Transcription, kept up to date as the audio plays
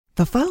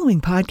The following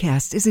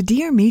podcast is a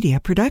Dear Media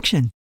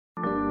production.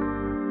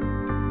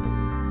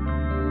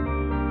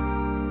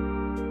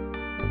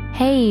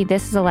 Hey,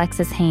 this is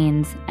Alexis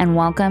Haynes, and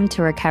welcome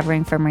to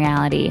Recovering from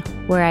Reality,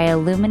 where I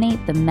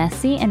illuminate the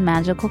messy and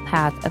magical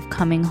path of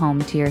coming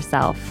home to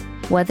yourself.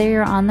 Whether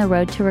you're on the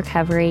road to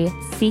recovery,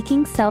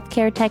 seeking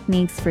self-care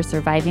techniques for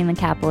surviving the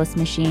capitalist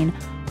machine,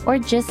 or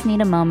just need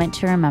a moment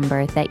to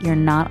remember that you're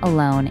not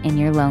alone in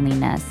your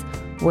loneliness,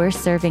 we're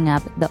serving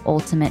up the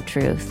ultimate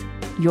truth.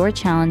 Your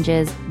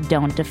challenges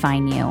don't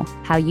define you.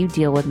 How you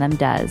deal with them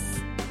does.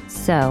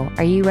 So,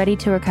 are you ready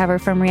to recover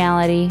from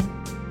reality?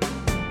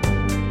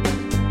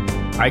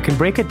 I can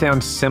break it down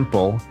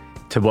simple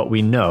to what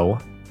we know.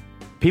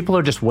 People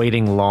are just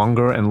waiting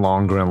longer and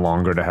longer and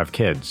longer to have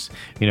kids.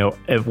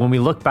 When we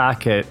look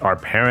back at our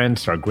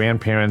parents, our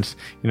grandparents,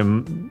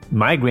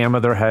 my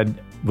grandmother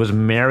was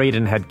married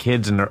and had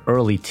kids in her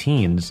early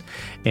teens,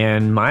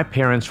 and my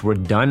parents were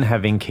done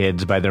having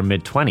kids by their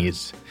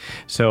mid-20s.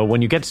 So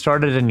when you get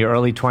started in your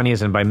early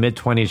 20s and by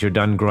mid-20s you're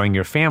done growing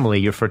your family,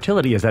 your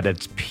fertility is at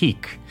its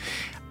peak.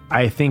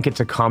 I think it's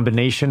a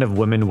combination of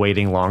women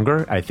waiting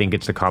longer. I think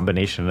it's a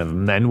combination of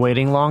men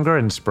waiting longer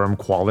and sperm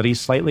quality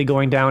slightly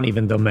going down,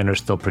 even though men are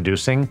still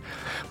producing.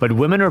 But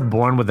women are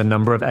born with the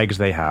number of eggs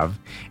they have,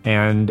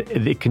 and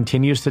it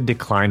continues to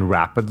decline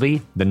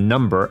rapidly, the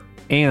number,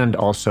 and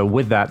also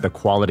with that, the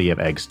quality of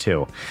eggs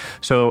too.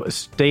 So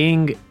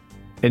staying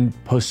and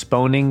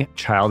postponing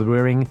child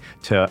rearing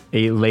to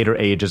a later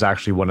age is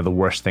actually one of the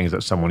worst things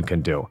that someone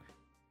can do.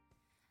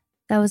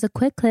 That was a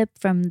quick clip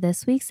from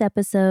this week's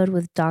episode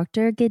with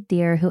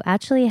Dr.Ghadir, who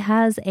actually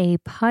has a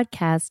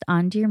podcast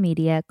on Dear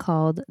Media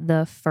called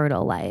The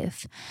Fertile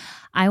Life.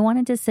 I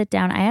wanted to sit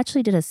down. I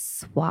actually did a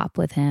swap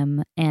with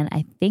him, and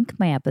I think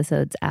my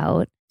episode's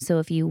out. So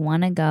if you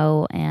want to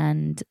go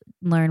and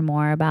learn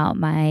more about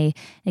my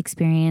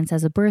experience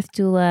as a birth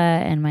doula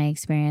and my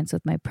experience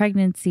with my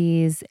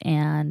pregnancies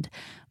and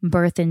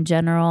birth in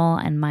general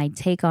and my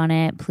take on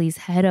it, please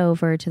head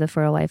over to the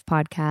Fertile Life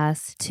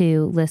podcast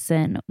to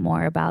listen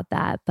more about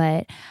that.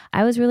 But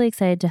I was really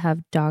excited to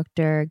have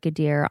Dr.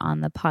 Ghadir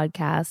on the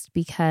podcast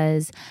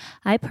because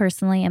I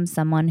personally am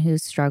someone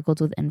who's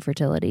struggled with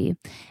infertility.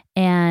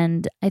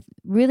 And I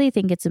really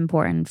think it's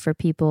important for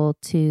people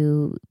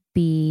to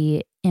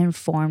be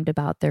informed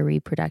about their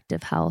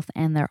reproductive health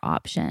and their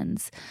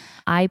options.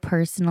 I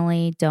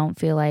personally don't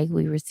feel like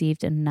we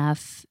received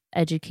enough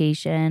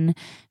education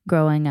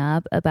growing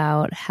up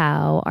about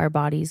how our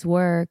bodies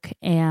work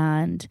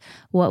and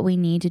what we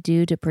need to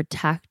do to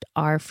protect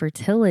our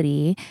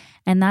fertility.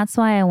 And that's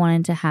why I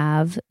wanted to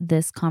have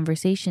this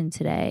conversation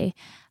today.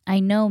 I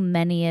know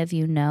many of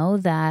you know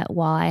that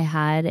while I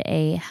had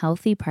a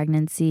healthy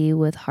pregnancy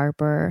with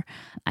Harper,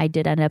 I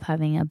did end up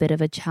having a bit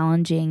of a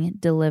challenging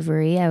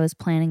delivery. I was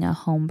planning a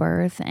home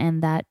birth,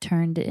 and that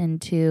turned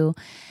into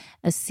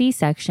a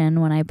C-section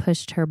when I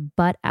pushed her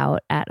butt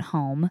out at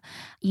home.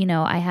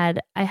 I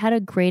had a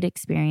great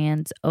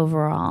experience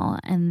overall.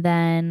 And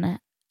then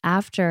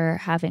after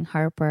having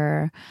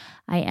Harper,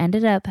 I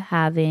ended up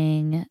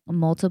having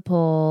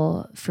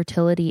multiple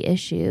fertility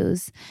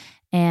issues.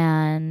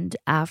 And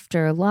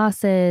after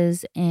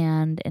losses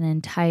and an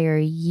entire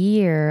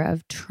year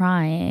of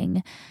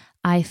trying,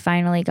 I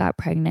finally got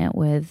pregnant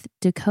with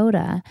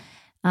Dakota.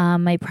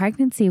 My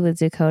pregnancy with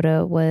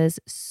Dakota was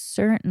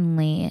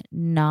certainly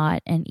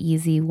not an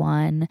easy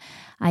one.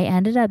 I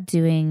ended up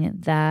doing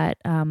that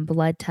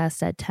blood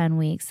test at 10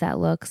 weeks that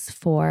looks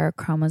for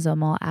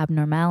chromosomal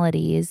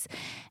abnormalities.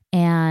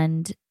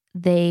 And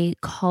they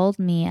called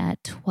me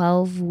at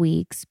 12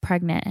 weeks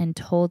pregnant and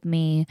told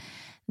me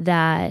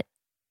that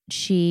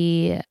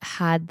she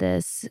had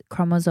this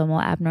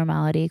chromosomal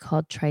abnormality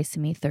called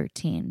trisomy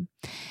 13.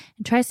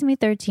 And trisomy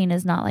 13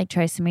 is not like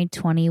trisomy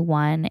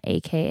 21,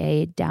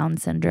 aka Down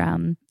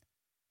syndrome.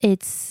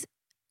 It's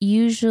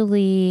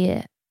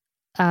usually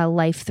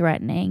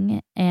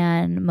life-threatening,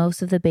 and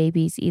most of the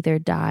babies either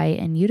die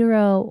in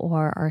utero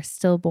or are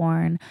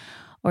stillborn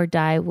or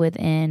die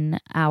within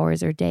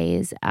hours or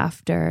days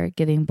after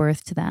giving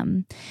birth to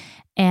them.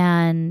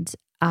 And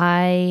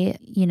I,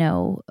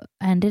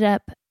 ended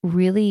up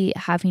really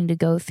having to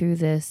go through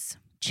this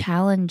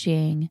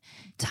challenging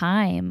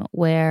time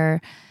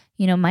where,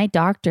 my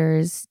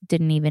doctors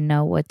didn't even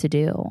know what to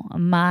do.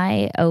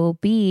 My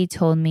OB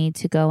told me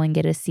to go and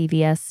get a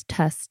CVS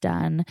test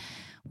done,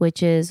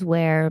 which is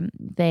where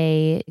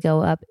they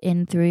go up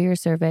in through your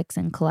cervix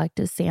and collect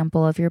a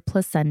sample of your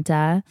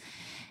placenta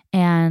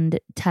and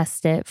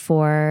test it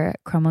for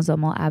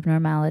chromosomal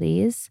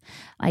abnormalities.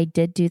 I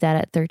did do that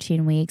at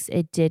 13 weeks.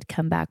 It did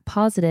come back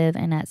positive.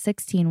 And at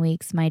 16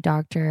 weeks, my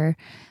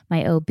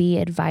OB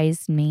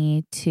advised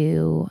me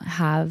to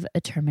have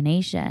a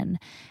termination.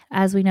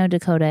 As we know,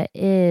 Dakota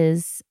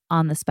is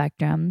on the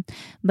spectrum,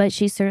 but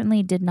she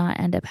certainly did not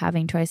end up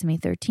having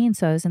trisomy 13.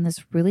 So I was in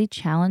this really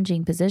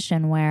challenging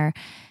position where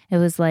it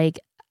was like,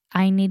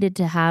 I needed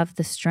to have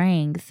the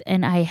strength.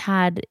 And I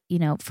had,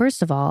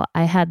 first of all,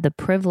 I had the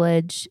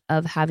privilege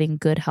of having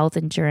good health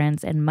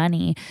insurance and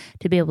money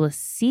to be able to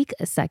seek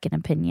a second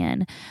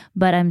opinion.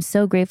 But I'm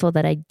so grateful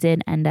that I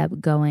did end up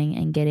going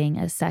and getting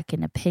a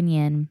second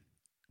opinion,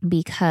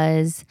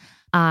 because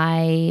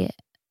I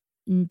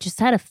just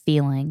had a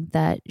feeling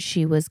that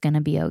she was going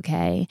to be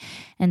okay.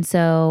 And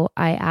so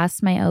I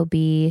asked my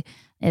OB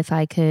if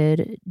I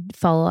could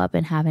follow up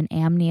and have an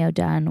amnio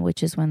done,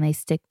 which is when they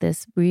stick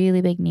this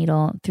really big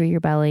needle through your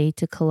belly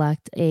to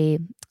collect a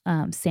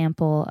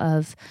sample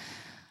of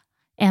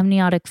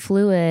amniotic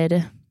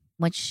fluid,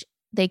 which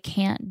they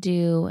can't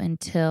do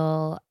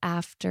until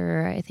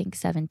after, I think,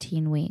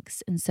 17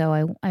 weeks. And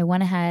so I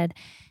went ahead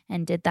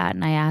and did that.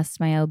 And I asked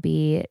my OB,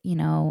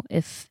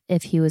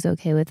 if he was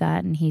okay with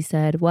that. And he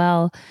said,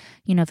 well,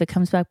 if it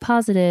comes back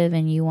positive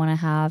and you want to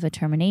have a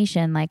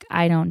termination, like,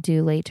 I don't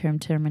do late term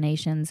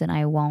terminations and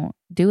I won't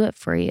do it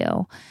for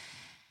you.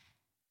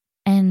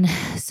 And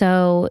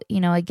so,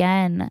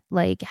 again,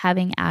 like,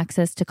 having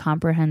access to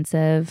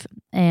comprehensive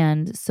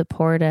and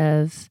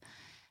supportive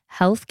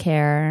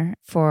healthcare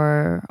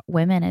for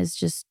women is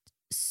just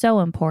so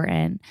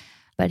important.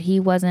 But he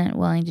wasn't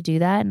willing to do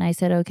that. And I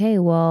said, okay,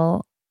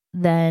 well,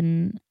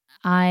 then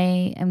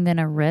I am going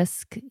to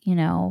risk,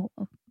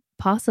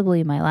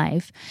 possibly my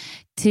life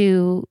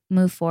to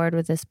move forward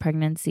with this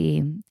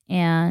pregnancy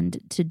and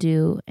to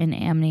do an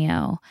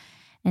amnio.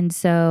 And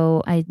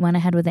so I went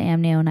ahead with the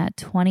amnio, and at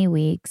 20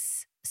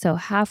 weeks, so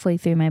halfway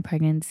through my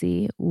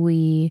pregnancy,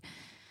 we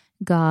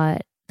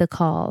got the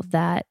call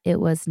that it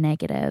was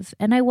negative.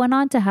 And I went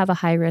on to have a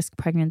high-risk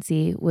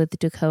pregnancy with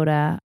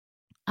Dakota.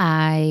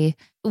 I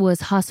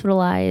was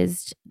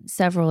hospitalized,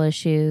 several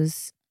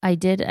issues. I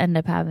did end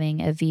up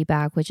having a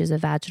VBAC, which is a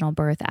vaginal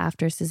birth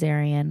after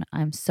cesarean.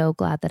 I'm so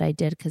glad that I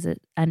did, because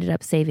it ended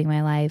up saving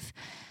my life.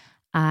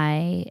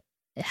 I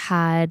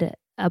had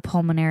a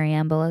pulmonary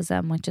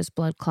embolism, which is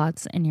blood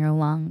clots in your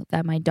lung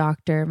that my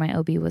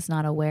OB was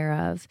not aware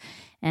of.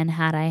 And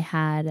had I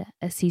had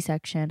a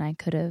C-section, I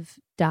could have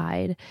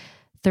died.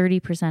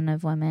 30%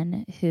 of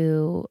women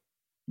who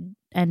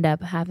end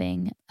up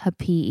having a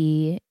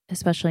PE,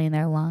 especially in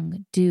their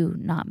lung, do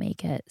not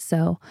make it.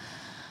 So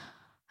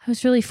I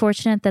was really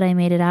fortunate that I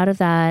made it out of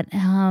that.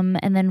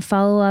 And then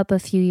follow up a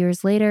few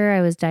years later,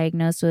 I was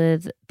diagnosed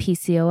with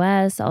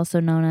PCOS,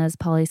 also known as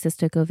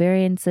polycystic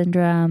ovarian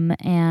syndrome.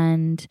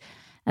 And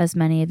as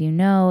many of you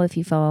know, if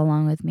you follow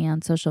along with me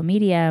on social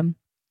media,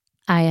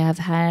 I have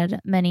had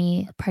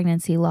many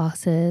pregnancy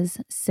losses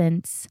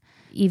since,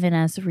 even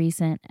as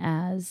recent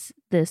as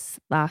this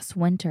last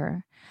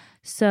winter.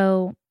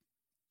 So,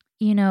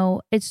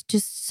 it's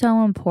just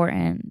so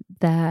important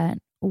that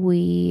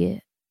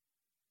we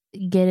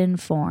get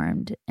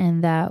informed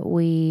and that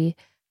we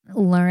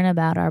learn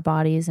about our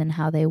bodies and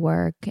how they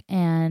work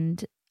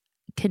and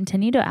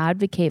continue to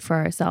advocate for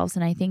ourselves.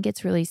 And I think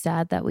it's really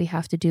sad that we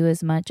have to do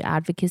as much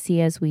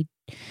advocacy as we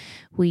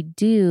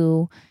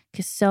do,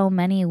 because so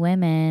many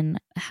women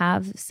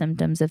have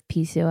symptoms of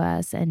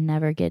PCOS and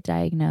never get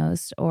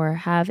diagnosed, or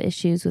have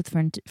issues with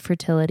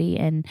fertility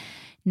and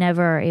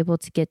never are able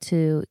to get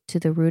to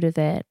the root of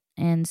it.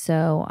 And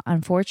so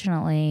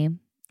fortunately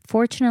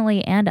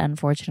and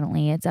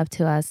unfortunately, it's up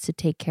to us to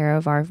take care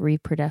of our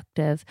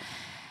reproductive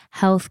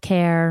health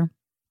care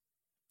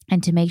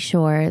and to make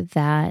sure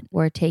that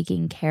we're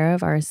taking care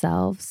of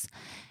ourselves.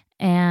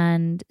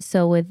 And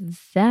so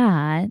with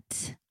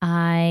that,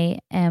 I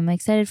am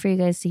excited for you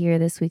guys to hear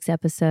this week's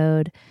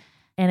episode.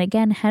 And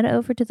again, head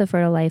over to the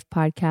Fertile Life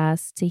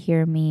podcast to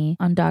hear me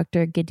on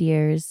Dr.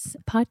 Ghadir's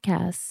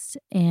podcast.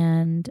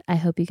 And I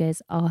hope you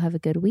guys all have a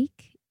good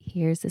week.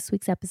 Here's this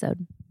week's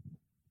episode.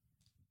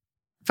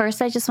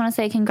 First, I just want to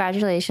say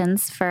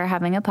congratulations for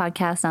having a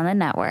podcast on the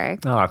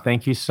network. Oh,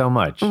 thank you so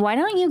much. Why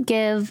don't you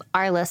give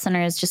our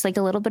listeners just like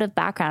a little bit of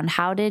background?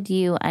 How did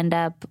you end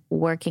up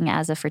working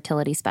as a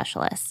fertility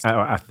specialist?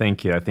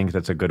 Thank you. I think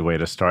that's a good way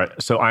to start.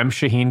 So I'm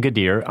Shaheen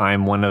Ghadir.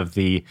 I'm one of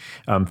the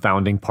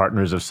founding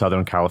partners of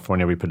Southern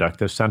California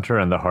Reproductive Center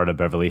in the heart of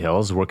Beverly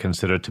Hills. We're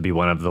considered to be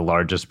one of the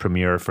largest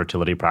premier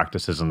fertility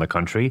practices in the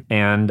country.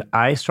 And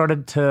I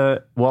started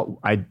to,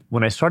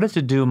 when I started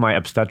to do my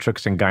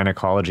obstetrics and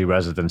gynecology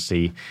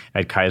residency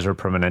at Kaiser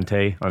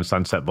Permanente on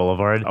Sunset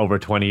Boulevard over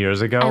 20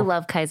 years ago. I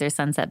love Kaiser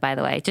Sunset, by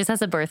the way. Just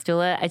as a birth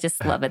doula, I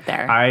just love it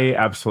there. I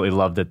absolutely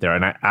loved it there.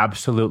 And I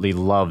absolutely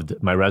loved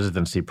my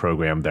residency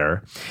program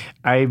there.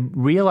 I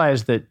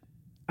realized that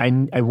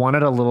I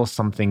wanted a little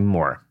something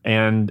more.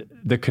 And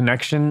the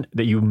connection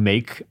that you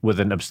make with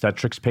an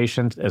obstetrics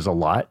patient is a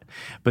lot.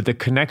 But the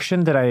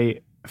connection that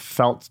I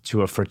felt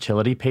to a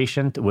fertility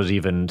patient was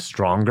even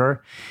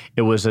stronger.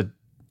 It was an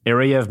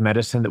area of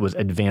medicine that was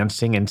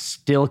advancing and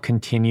still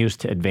continues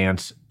to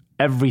advance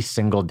every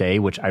single day,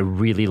 which I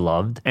really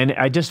loved. And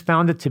I just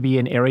found it to be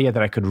an area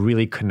that I could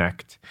really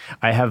connect.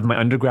 I have my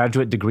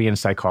undergraduate degree in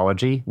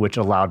psychology, which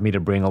allowed me to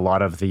bring a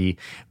lot of the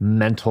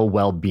mental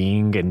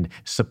well-being and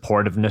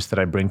supportiveness that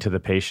I bring to the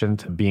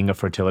patient, being a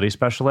fertility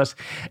specialist.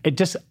 It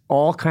just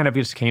all kind of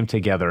just came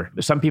together.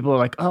 Some people are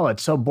like, oh,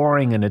 it's so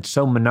boring and it's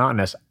so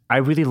monotonous. I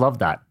really love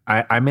that.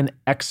 I'm an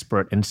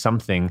expert in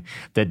something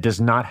that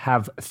does not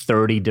have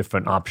 30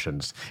 different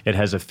options. It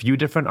has a few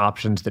different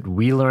options that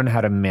we learn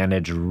how to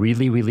manage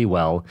really, really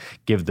well,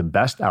 give the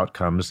best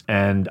outcomes.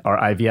 And our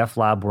IVF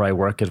lab where I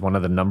work is one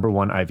of the number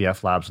one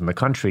IVF labs in the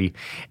country.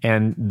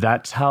 And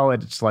that's how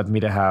it's led me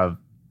to have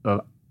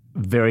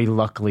very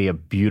luckily a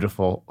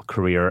beautiful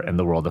career in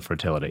the world of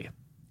fertility.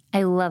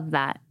 I love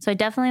that. So I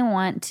definitely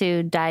want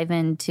to dive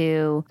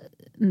into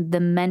the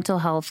mental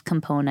health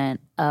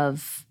component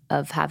of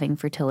having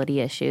fertility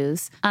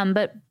issues.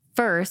 But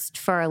first,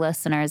 for our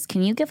listeners,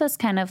 can you give us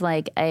kind of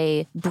like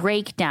a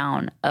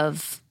breakdown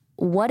of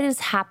what is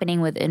happening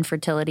with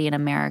infertility in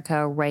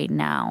America right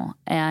now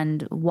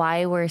and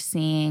why we're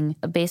seeing,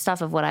 based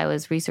off of what I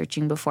was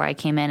researching before I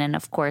came in, and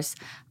of course,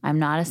 I'm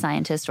not a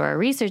scientist or a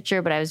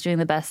researcher, but I was doing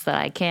the best that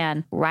I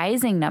can,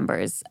 rising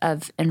numbers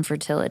of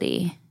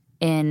infertility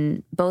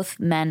in both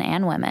men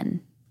and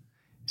women?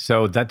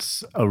 So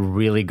that's a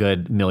really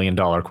good $1 million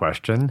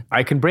question.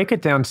 I can break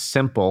it down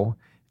simple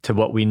to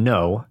what we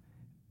know.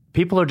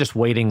 People are just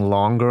waiting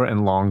longer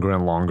and longer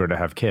and longer to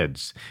have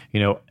kids.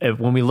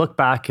 When we look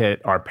back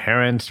at our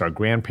parents, our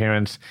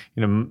grandparents,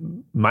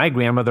 my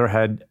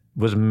grandmother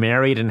was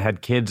married and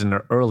had kids in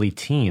her early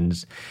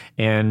teens,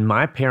 and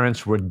my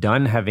parents were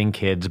done having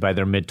kids by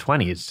their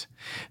mid-20s.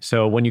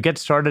 So when you get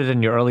started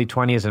in your early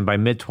 20s and by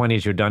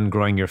mid-20s you're done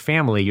growing your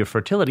family, your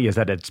fertility is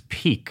at its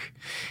peak.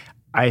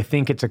 I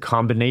think it's a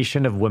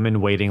combination of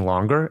women waiting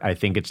longer. I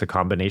think it's a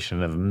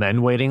combination of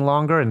men waiting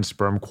longer and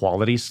sperm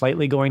quality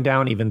slightly going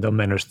down, even though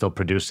men are still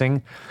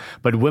producing.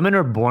 But women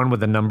are born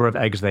with the number of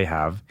eggs they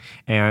have,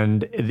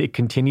 and it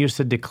continues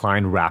to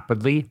decline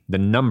rapidly, the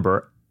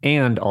number,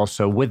 and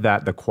also with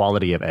that, the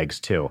quality of eggs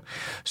too.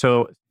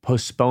 So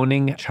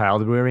postponing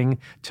child rearing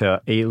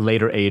to a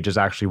later age is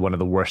actually one of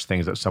the worst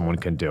things that someone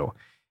can do.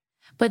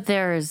 But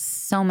there's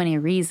so many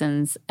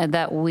reasons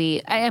that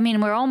we're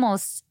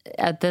almost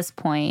at this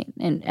point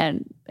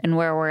and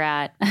where we're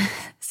at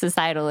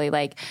societally,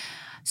 like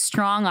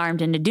strong-armed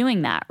into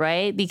doing that,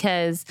 right?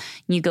 Because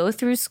you go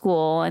through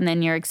school and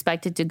then you're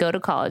expected to go to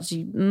college.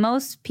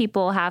 Most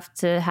people have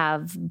to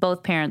have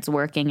both parents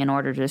working in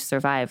order to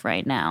survive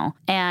right now.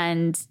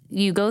 And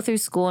you go through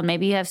school and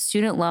maybe you have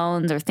student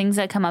loans or things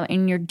that come up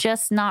and you're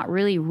just not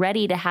really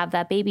ready to have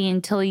that baby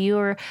until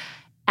you're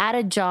at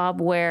a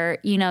job where,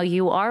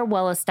 you are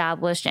well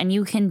established and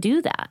you can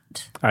do that.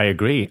 I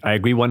agree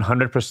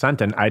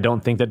 100%. And I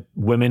don't think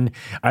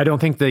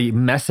the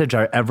message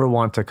I ever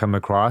want to come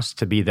across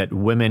to be that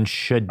women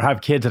should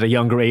have kids at a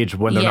younger age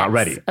when they're not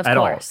ready at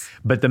all.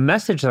 But the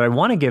message that I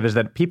want to give is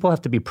that people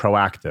have to be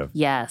proactive.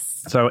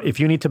 Yes. So if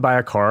you need to buy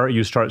a car,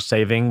 you start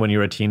saving when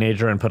you're a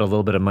teenager and put a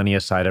little bit of money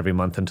aside every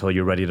month until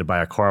you're ready to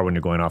buy a car when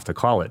you're going off to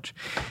college.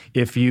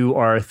 If you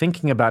are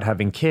thinking about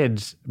having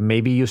kids,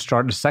 maybe you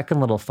start a second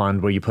little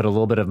fund where you put a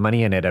little bit of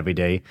money in it every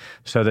day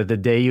so that the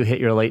day you hit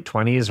your late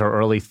 20s or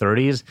early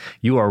 30s,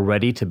 you are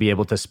ready to be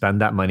able to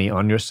spend that money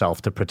on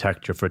yourself to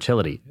protect your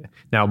fertility.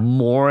 Now,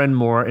 more and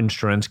more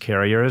insurance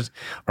carriers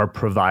are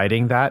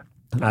providing that.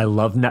 I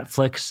love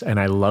Netflix and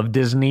I love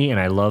Disney and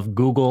I love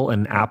Google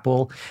and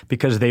Apple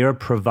because they are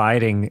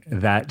providing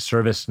that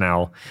service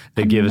now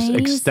that gives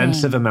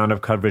extensive amount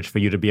of coverage for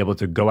you to be able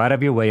to go out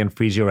of your way and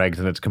freeze your eggs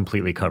and it's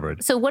completely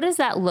covered. So what does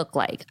that look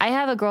like? I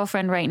have a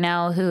girlfriend right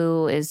now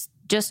who is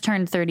just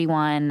turned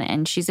 31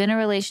 and she's in a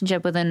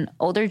relationship with an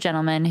older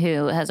gentleman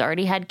who has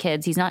already had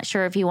kids. He's not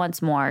sure if he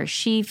wants more.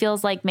 She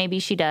feels like maybe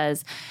she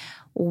does.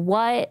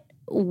 What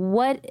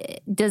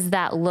does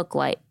that look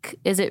like?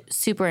 Is it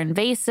super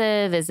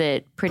invasive? Is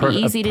it pretty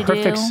easy to do?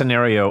 Perfect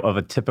scenario of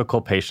a typical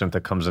patient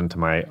that comes into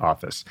my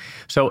office.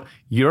 So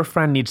your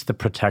friend needs to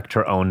protect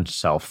her own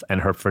self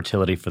and her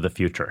fertility for the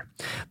future.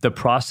 The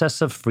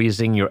process of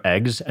freezing your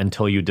eggs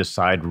until you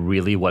decide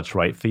really what's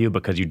right for you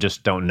because you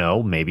just don't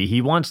know. Maybe he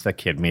wants the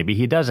kid. Maybe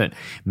he doesn't.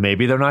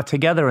 Maybe they're not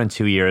together in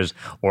 2 years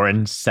or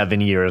in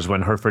 7 years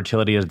when her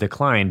fertility has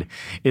declined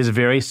is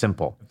very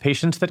simple.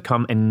 Patients that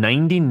come, and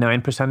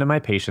 99% of my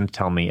patients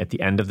tell me at the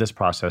end of this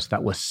process,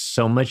 that was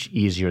so much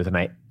easier than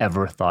I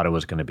ever thought it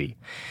was going to be.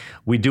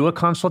 We do a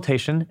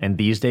consultation, and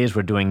these days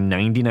we're doing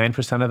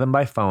 99% of them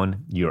by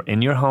phone. You're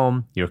in your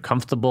home, you're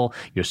comfortable,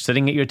 you're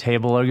sitting at your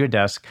table or your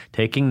desk,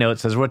 taking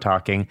notes as we're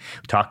talking.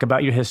 Talk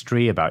about your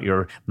history, about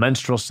your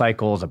menstrual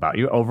cycles, about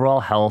your overall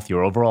health,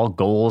 your overall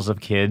goals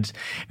of kids.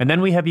 And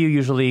then we have you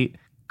usually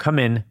come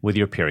in with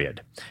your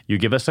period. You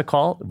give us a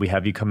call. We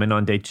have you come in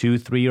on day 2,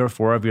 3, or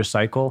 4 of your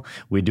cycle.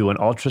 We do an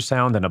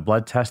ultrasound and a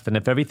blood test. And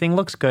if everything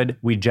looks good,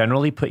 we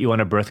generally put you on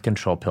a birth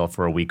control pill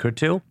for a week or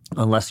 2,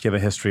 unless you have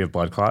a history of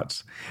blood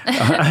clots.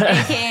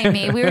 AKA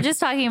me. We were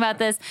just talking about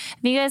this.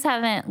 If you guys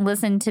haven't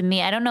listened to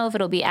me, I don't know if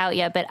it'll be out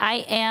yet, but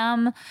I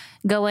am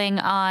going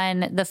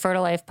on the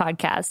Fertile Life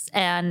podcast,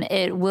 and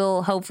it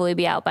will hopefully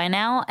be out by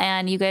now,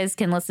 and you guys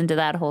can listen to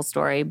that whole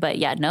story. But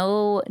yeah,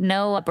 no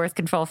birth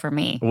control for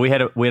me. We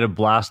had a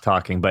blast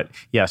talking, but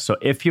yeah, so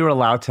if you're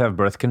allowed to have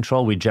birth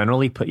control, we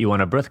generally put you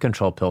on a birth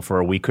control pill for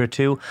a week or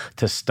two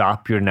to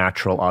stop your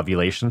natural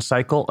ovulation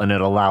cycle, and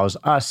it allows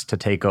us to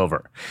take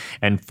over.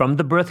 And from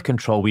the birth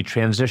control, we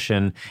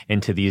transition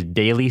into these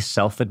daily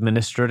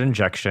self-administered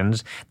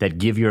injections that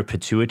give your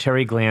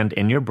pituitary gland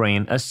in your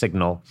brain a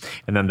signal,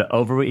 and then the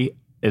ovary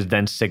is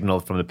then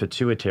signaled from the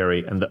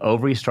pituitary, and the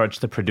ovary starts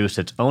to produce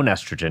its own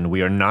estrogen.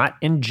 We are not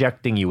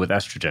injecting you with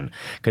estrogen,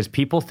 because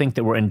people think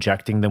that we're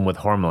injecting them with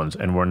hormones,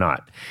 and we're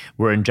not.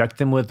 We're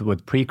injecting them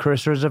with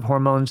precursors of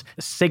hormones,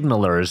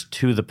 signalers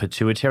to the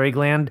pituitary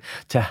gland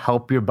to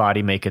help your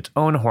body make its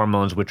own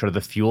hormones, which are the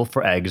fuel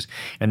for eggs,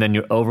 and then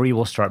your ovary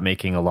will start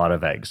making a lot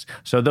of eggs.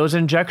 So those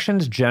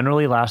injections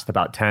generally last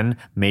about 10,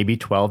 maybe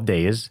 12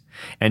 days.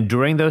 And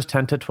during those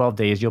 10 to 12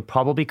 days, you'll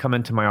probably come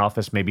into my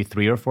office maybe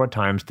 3 or 4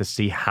 times to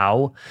see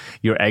how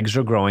your eggs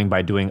are growing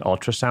by doing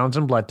ultrasounds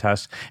and blood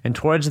tests. And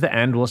towards the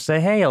end, we'll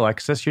say, hey,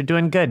 Alexis, you're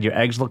doing good. Your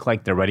eggs look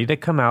like they're ready to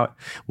come out.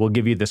 We'll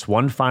give you this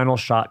one final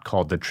shot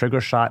called the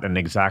trigger shot. And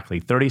exactly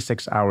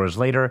 36 hours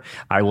later,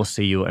 I will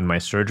see you in my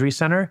surgery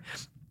center.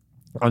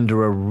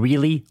 Under a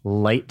really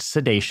light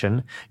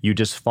sedation, you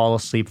just fall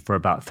asleep for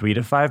about 3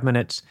 to 5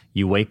 minutes.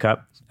 You wake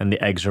up and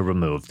the eggs are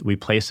removed. We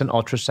place an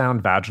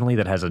ultrasound vaginally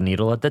that has a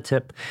needle at the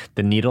tip.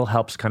 The needle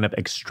helps kind of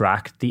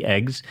extract the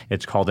eggs.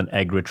 It's called an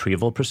egg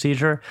retrieval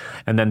procedure.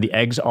 And then the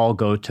eggs all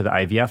go to the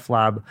IVF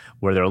lab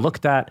where they're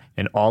looked at,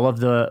 and all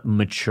of the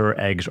mature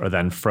eggs are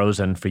then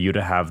frozen for you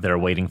to have there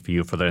waiting for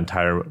you for the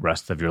entire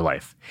rest of your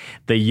life.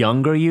 The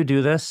younger you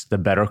do this, the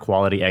better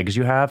quality eggs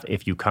you have.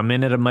 If you come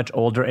in at a much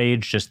older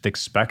age, just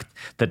expect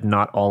that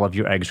not all of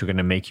your eggs are going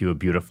to make you a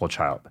beautiful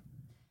child.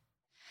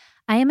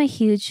 I am a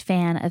huge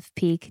fan of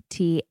Peak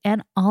Tea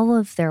and all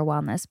of their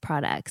wellness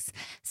products,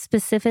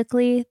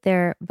 specifically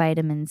their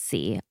vitamin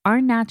C. Our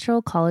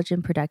natural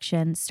collagen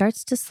production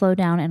starts to slow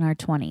down in our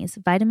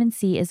 20s. Vitamin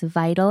C is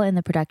vital in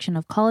the production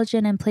of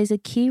collagen and plays a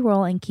key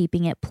role in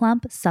keeping it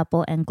plump,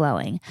 supple, and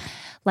glowing.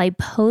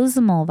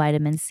 Liposomal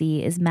vitamin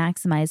C is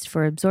maximized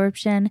for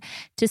absorption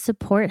to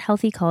support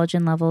healthy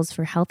collagen levels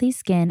for healthy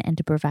skin and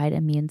to provide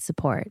immune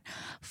support.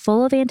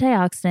 Full of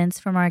antioxidants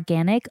from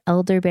organic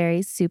elderberry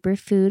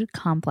superfood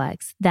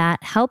complex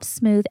that helps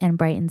smooth and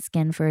brighten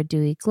skin for a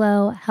dewy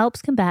glow,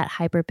 helps combat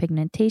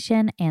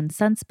hyperpigmentation and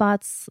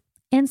sunspots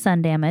and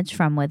sun damage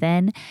from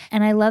within.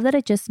 And I love that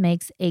it just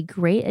makes a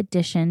great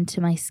addition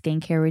to my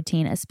skincare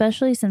routine,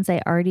 especially since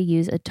I already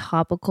use a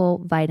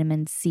topical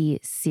vitamin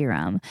C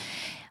serum.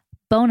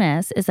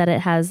 Bonus is that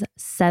it has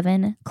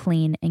 7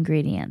 clean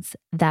ingredients.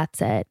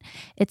 That's it.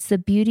 It's the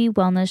beauty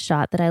wellness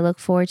shot that I look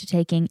forward to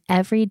taking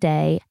every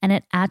day, and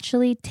it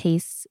actually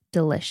tastes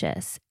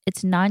delicious.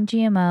 It's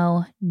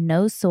non-GMO,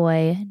 no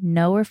soy,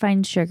 no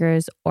refined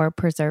sugars or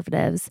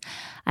preservatives.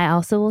 I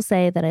also will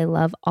say that I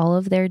love all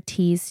of their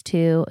teas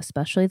too,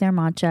 especially their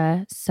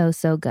matcha. So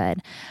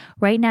good.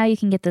 Right now you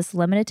can get this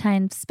limited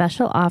time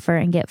special offer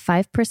and get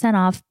 5%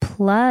 off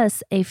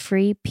plus a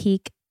free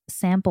Peak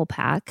sample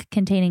pack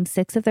containing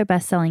 6 of their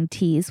best-selling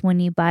teas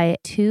when you buy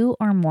 2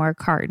 or more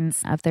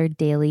cartons of their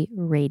Daily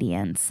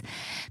Radiance.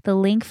 The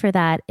link for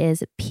that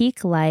is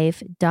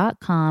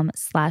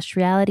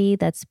peaklife.com/reality.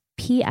 That's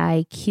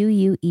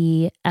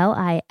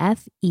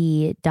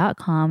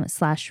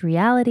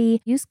PIQUELIFE.com/reality.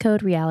 Use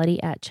code reality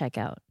at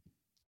checkout.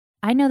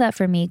 I know that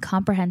for me,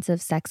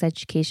 comprehensive sex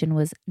education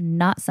was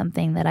not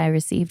something that I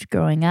received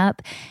growing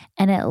up,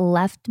 and it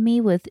left me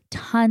with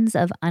tons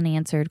of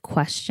unanswered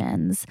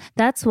questions.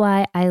 That's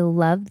why I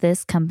love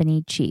this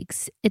company,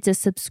 Cheeks. It's a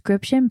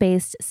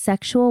subscription-based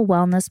sexual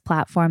wellness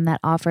platform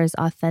that offers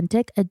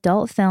authentic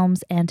adult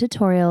films and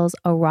tutorials,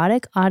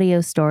 erotic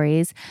audio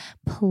stories,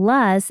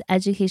 plus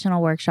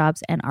educational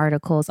workshops and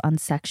articles on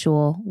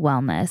sexual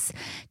wellness.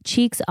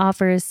 Cheeks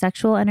offers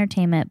sexual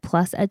entertainment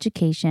plus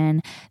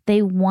education.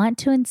 They want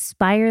to inspire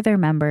their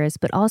members,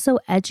 but also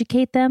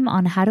educate them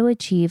on how to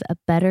achieve a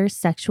better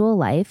sexual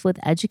life with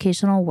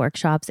educational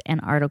workshops and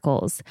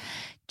articles.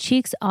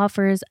 Cheeks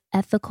offers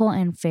ethical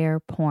and fair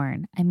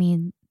porn. I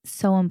mean,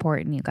 so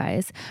important, you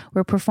guys,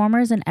 where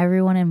performers and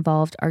everyone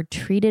involved are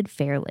treated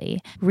fairly.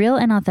 Real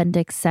and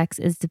authentic sex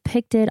is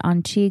depicted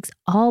on Cheeks.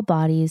 All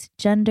bodies,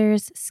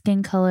 genders,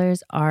 skin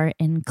colors are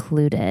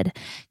included.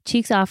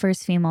 Cheeks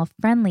offers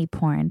female-friendly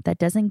porn that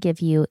doesn't give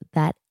you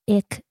that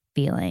ick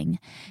feeling.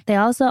 They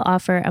also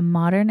offer a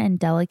modern and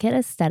delicate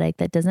aesthetic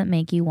that doesn't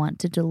make you want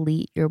to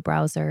delete your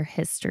browser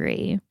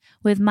history.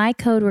 With my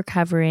code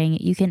RECOVERING,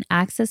 you can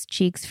access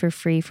Cheeks for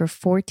free for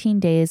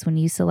 14 days when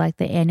you select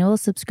the annual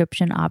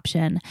subscription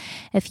option.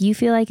 If you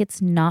feel like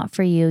it's not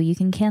for you, you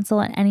can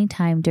cancel at any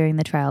time during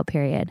the trial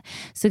period.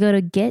 So go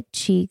to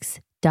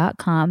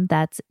getcheeks.com.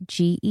 That's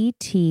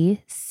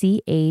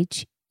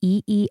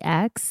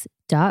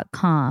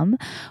GETCHEEX.com,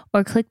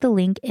 or click the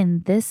link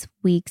in this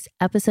week's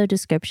episode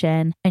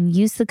description and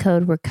use the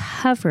code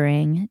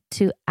RECOVERING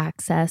to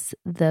access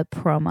the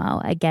promo.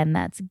 Again,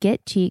 that's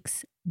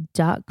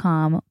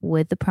getcheeks.com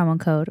with the promo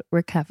code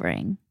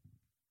RECOVERING.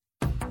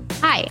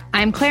 Hi,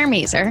 I'm Claire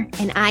Mazer.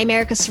 And I'm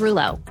Erica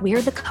Cerullo.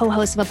 We're the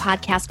co-hosts of a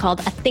podcast called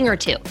A Thing or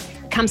Two.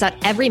 It comes out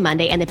every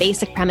Monday, and the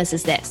basic premise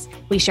is this.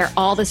 We share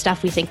all the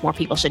stuff we think more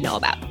people should know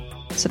about.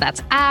 So that's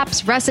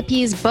apps,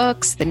 recipes,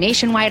 books, the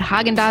nationwide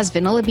Haagen-Dazs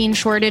vanilla bean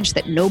shortage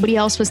that nobody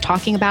else was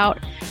talking about.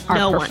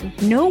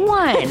 No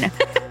one.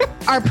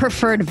 Our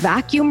preferred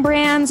vacuum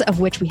brands, of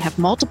which we have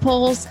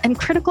multiples, and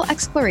critical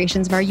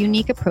explorations of our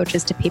unique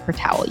approaches to paper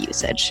towel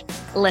usage.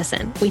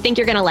 Listen, we think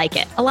you're going to like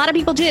it. A lot of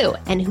people do.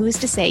 And who's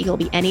to say you'll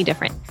be any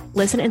different?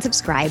 Listen and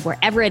subscribe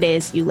wherever it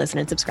is you listen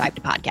and subscribe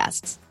to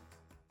podcasts.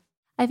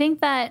 I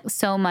think that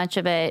so much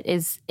of it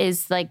is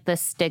like the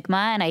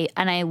stigma,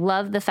 and I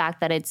love the fact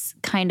that it's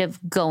kind of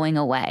going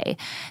away.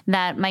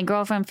 That my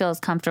girlfriend feels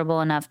comfortable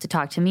enough to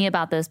talk to me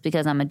about this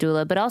because I'm a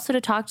doula, but also to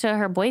talk to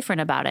her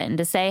boyfriend about it and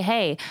to say,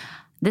 hey,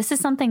 this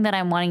is something that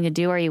I'm wanting to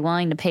do. Are you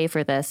willing to pay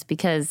for this?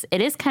 Because it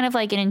is kind of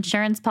like an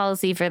insurance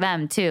policy for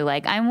them too.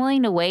 Like, I'm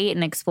willing to wait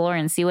and explore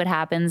and see what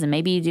happens. And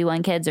maybe you do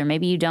want kids or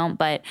maybe you don't,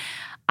 but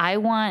I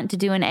want to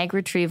do an egg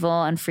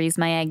retrieval and freeze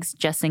my eggs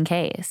just in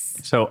case.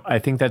 So I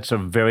think that's a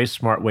very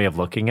smart way of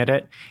looking at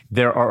it.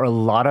 There are a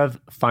lot of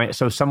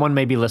so someone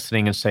may be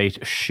listening and say,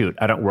 shoot,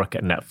 I don't work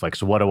at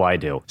Netflix. What do I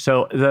do?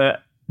 So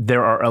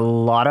there are a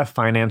lot of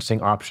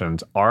financing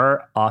options.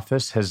 Our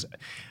office has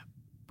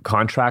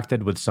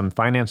contracted with some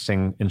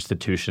financing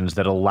institutions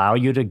that allow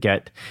you to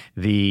get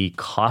the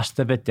cost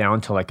of it down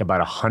to like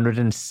about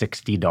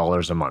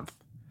 $160 a month.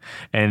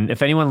 And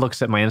if anyone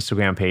looks at my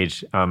Instagram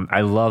page,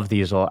 I love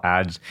these little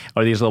ads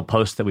or these little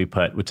posts that we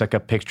put, which is like a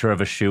picture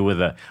of a shoe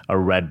with a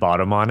red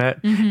bottom on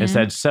it. Mm-hmm. It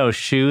said, so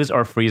shoes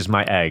or freeze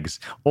my eggs,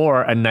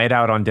 or a night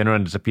out on dinner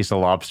and it's a piece of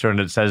lobster and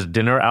it says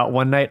dinner out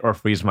one night or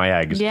freeze my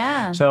eggs.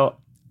 Yeah. So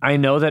I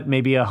know that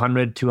maybe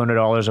 $100,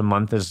 $200 a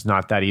month is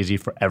not that easy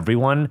for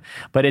everyone,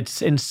 but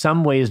it's in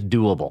some ways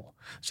doable.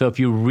 So if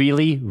you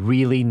really,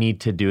 really need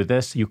to do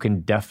this, you can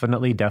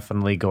definitely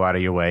go out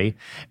of your way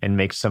and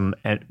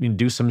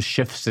do some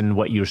shifts in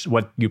what you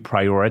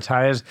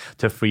prioritize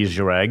to freeze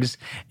your eggs.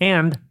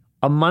 And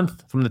a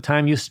month from the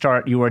time you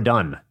start, you are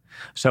done.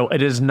 So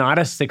it is not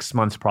a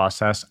 6-month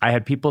process. I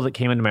had people that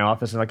came into my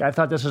office and like, I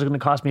thought this was going to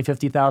cost me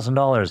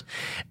 $50,000.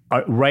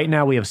 Right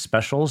now we have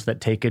specials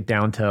that take it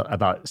down to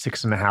about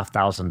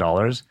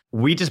 $6,500.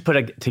 We just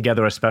put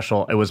together a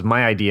special. It was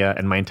my idea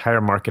and my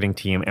entire marketing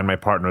team and my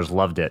partners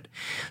loved it.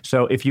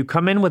 So if you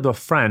come in with a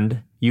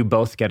friend, you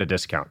both get a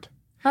discount.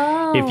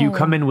 Oh. If you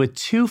come in with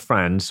 2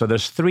 friends, so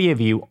there's 3 of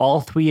you,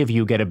 all 3 of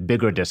you get a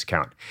bigger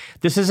discount.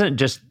 This isn't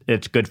just,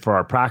 it's good for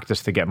our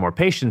practice to get more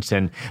patients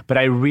in, but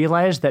I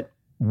realized that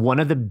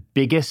one of the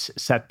biggest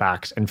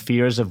setbacks and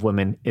fears of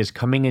women is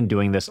coming and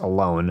doing this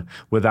alone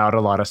without a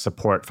lot of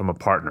support from a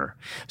partner.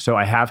 So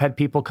I have had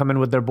people come in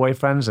with their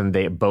boyfriends and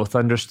they both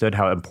understood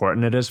how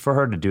important it is for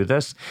her to do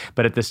this.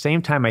 But at the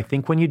same time, I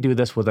think when you do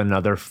this with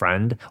another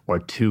friend or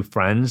 2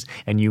 friends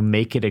and you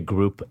make it a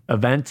group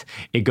event,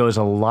 it goes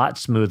a lot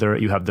smoother.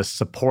 You have the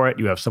support,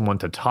 you have someone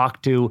to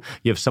talk to,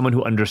 you have someone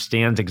who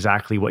understands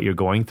exactly what you're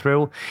going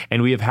through.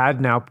 And we have had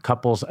now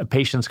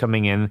patients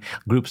coming in,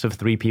 groups of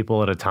 3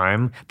 people at a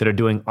time that are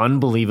doing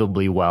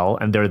unbelievably well,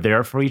 and they're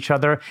there for each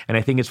other. And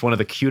I think it's one of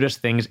the cutest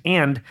things,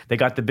 and they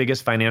got the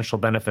biggest financial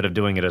benefit of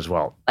doing it as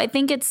well. I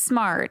think it's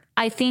smart.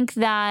 I think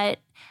that,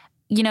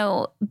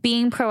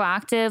 being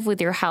proactive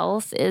with your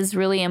health is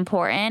really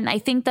important. I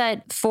think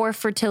that for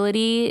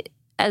fertility,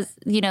 as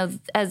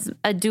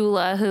a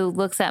doula who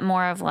looks at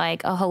more of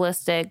like a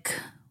holistic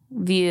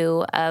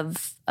view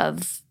of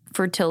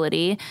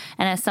fertility,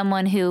 and as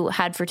someone who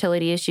had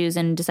fertility issues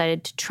and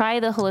decided to try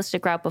the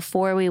holistic route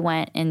before we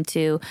went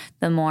into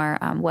the more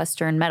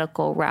Western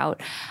medical route,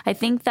 I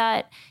think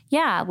that,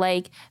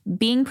 like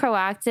being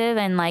proactive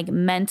and like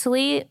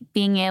mentally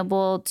being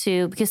able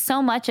to, because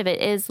so much of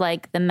it is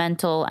like the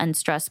mental and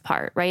stress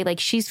part, right? Like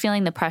she's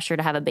feeling the pressure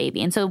to have a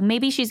baby. And so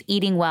maybe she's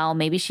eating well,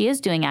 maybe she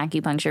is doing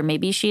acupuncture,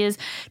 maybe she is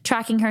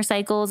tracking her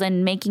cycles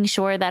and making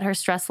sure that her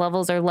stress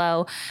levels are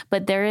low.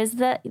 But there is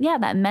that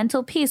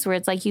mental piece where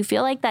it's like you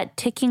feel like that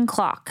ticking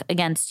clock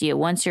against you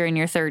once you're in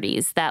your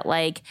 30s, that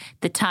like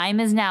the time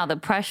is now, the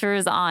pressure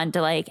is on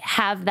to like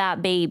have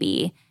that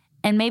baby.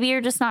 And maybe you're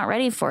just not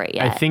ready for it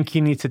yet. I think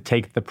you need to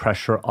take the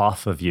pressure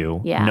off of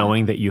you,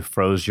 knowing that you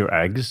froze your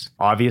eggs.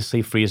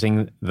 Obviously,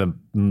 freezing the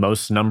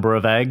most number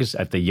of eggs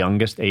at the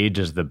youngest age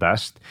is the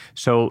best.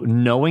 So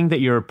knowing that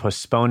you're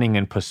postponing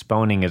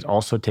is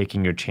also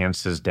taking your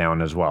chances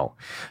down as well.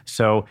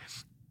 So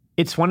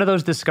it's one of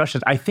those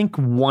discussions. I think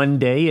one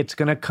day it's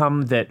going to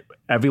come that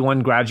everyone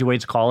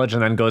graduates college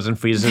and then goes and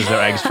freezes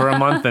their eggs for a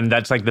month. And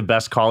that's like the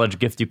best college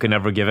gift you can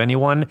ever give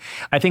anyone.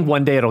 I think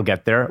one day it'll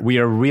get there. We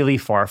are really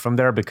far from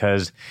there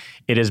because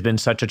it has been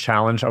such a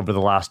challenge over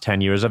the last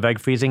 10 years of egg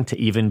freezing to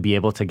even be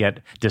able to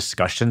get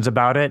discussions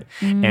about it.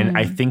 And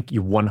I think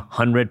you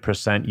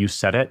 100%, you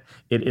said it.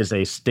 It is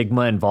a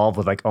stigma involved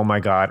with like, oh my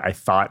God,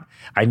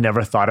 I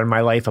never thought in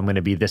my life I'm going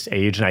to be this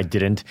age and I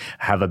didn't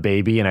have a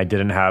baby and I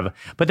didn't have,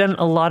 but then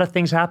a lot of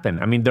things happen.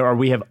 I mean,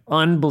 we have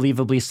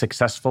unbelievably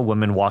successful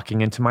women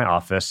walking into my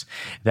office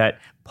that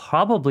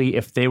probably,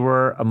 if they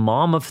were a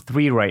mom of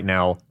 3 right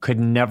now, could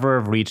never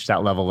have reached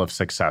that level of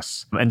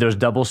success. And there's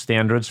double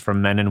standards for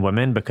men and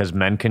women because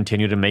men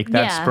continue to make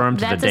that sperm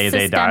to the day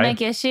they die. That's a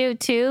systemic issue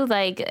too.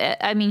 Like,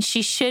 I mean,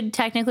 she should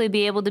technically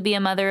be able to be a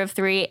mother of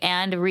 3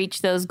 and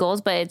reach those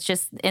goals, but it's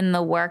just in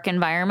the work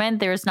environment,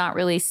 there's not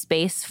really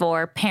space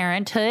for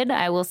parenthood.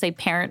 I will say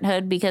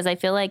parenthood because I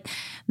feel like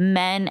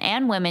men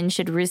and women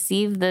should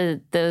receive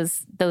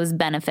those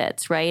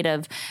benefits, right?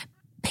 Of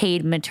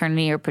paid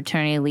maternity or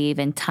paternity leave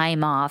and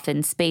time off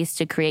and space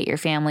to create your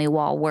family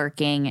while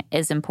working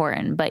is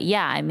important. But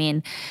yeah, I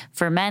mean,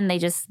 for men,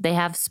 they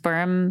have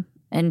sperm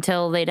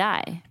until they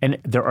die. And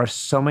there are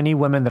so many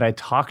women that I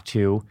talk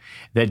to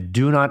that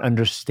do not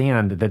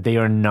understand that they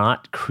are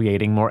not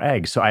creating more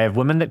eggs. So I have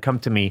women that come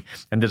to me,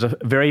 and there's a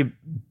very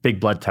big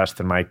blood test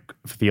in my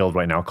field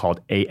right now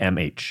called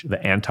AMH,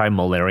 the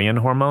anti-Mullerian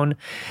hormone.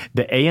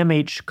 The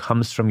AMH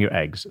comes from your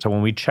eggs. So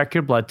when we check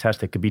your blood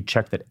test, it could be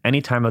checked at any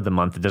time of the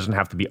month. It doesn't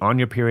have to be on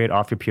your period,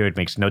 off your period,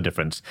 makes no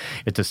difference.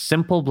 It's a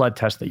simple blood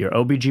test that your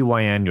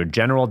OBGYN, your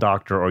general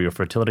doctor, or your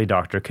fertility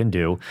doctor can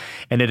do.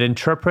 And it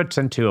interprets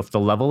into if the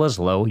level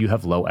is low, you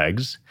have low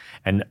eggs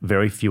and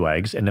very few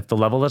eggs. And if the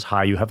level is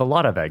high, you have a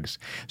lot of eggs.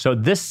 So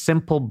this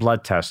simple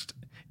blood test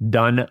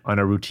done on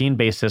a routine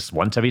basis,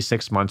 once every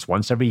 6 months,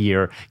 once every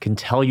year, can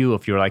tell you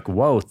if you're like,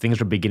 whoa,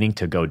 things are beginning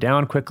to go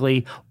down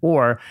quickly,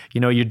 or,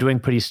 you're doing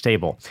pretty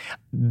stable.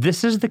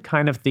 This is the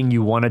kind of thing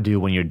you want to do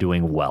when you're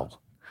doing well.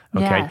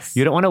 Okay. Yes.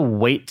 You don't want to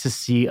wait to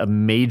see a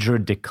major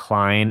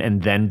decline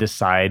and then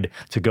decide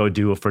to go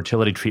do a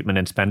fertility treatment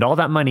and spend all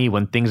that money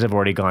when things have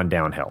already gone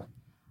downhill.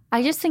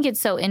 I just think it's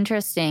so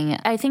interesting.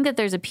 I think that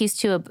there's a piece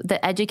too,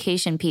 the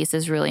education piece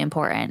is really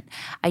important.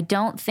 I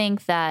don't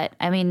think that,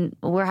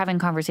 we're having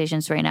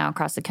conversations right now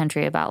across the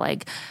country about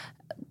like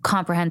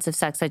comprehensive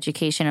sex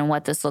education and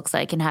what this looks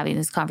like and having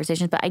these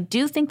conversations. But I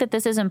do think that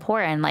this is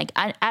important. Like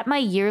at my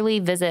yearly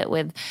visit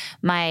with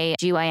my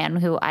GYN,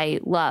 who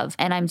I love,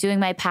 and I'm doing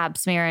my pap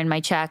smear and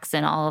my checks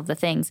and all of the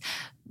things,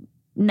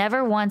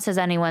 never once has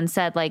anyone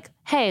said like,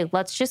 hey,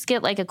 let's just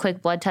get like a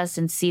quick blood test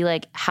and see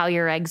like how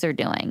your eggs are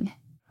doing.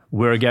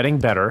 We're getting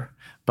better,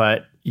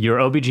 but your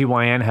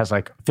OBGYN has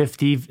like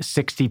 50,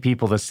 60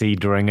 people to see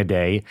during a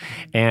day.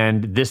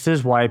 And this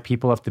is why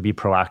people have to be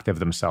proactive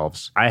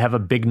themselves. I have a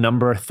big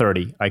number,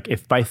 30. Like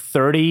if by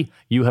 30,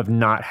 you have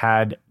not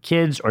had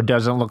kids or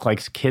doesn't look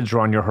like kids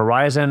are on your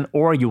horizon,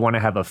 or you want to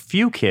have a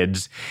few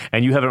kids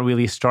and you haven't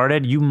really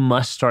started, you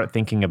must start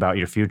thinking about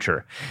your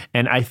future.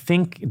 And I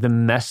think the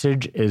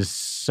message is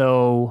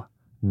so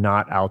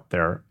not out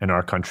there in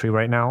our country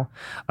right now.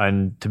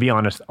 And to be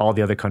honest, all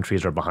the other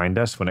countries are behind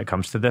us when it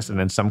comes to this. And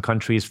in some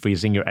countries,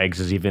 freezing your eggs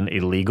is even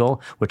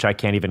illegal, which I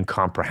can't even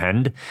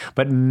comprehend.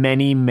 But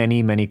many,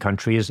 many, many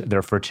countries,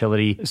 their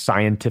fertility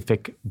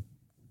scientific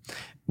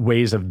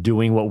ways of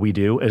doing what we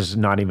do is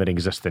not even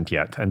existent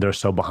yet, and they're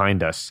so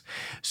behind us.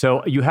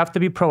 So you have to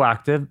be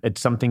proactive. It's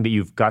something that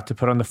you've got to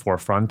put on the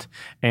forefront.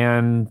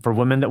 And for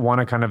women that want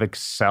to kind of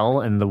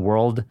excel in the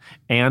world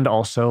and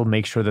also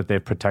make sure that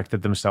they've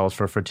protected themselves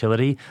for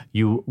fertility,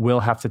 you will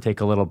have to take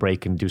a little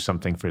break and do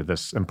something for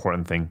this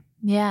important thing.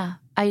 Yeah,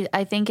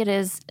 I think it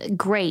is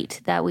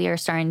great that we are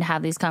starting to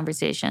have these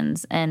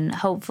conversations, and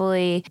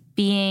hopefully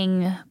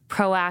being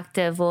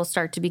proactive will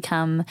start to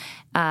become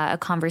a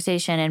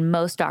conversation in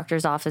most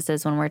doctors'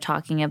 offices when we're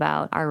talking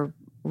about our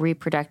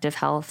reproductive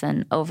health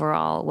and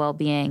overall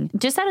well-being.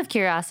 Just out of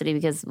curiosity,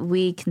 because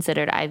we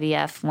considered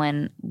IVF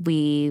when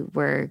we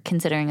were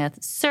considering a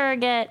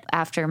surrogate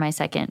after my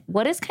second.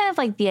 What is kind of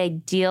like the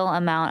ideal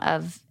amount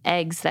of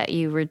eggs that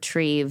you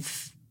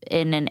retrieve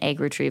in an egg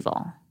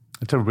retrieval?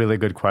 It's a really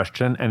good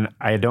question, and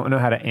I don't know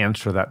how to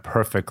answer that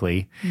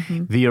perfectly.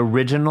 Mm-hmm. The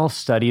original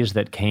studies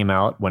that came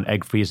out when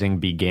egg freezing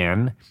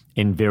began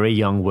in very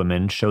young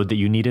women showed that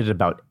you needed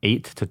about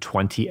 8 to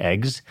 20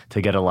 eggs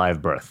to get a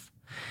live birth.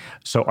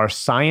 So our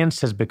science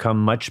has become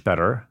much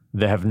better.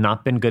 There have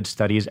not been good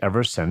studies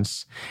ever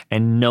since,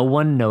 and no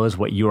one knows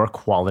what your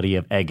quality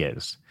of egg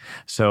is.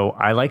 So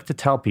I like to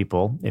tell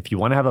people, if you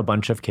want to have a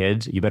bunch of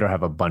kids, you better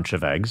have a bunch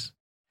of eggs.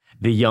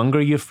 The younger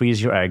you freeze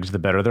your eggs, the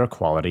better their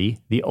quality.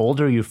 The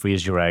older you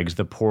freeze your eggs,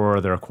 the poorer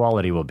their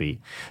quality will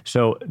be.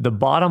 So the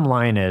bottom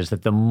line is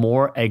that the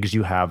more eggs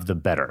you have, the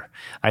better.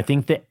 I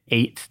think the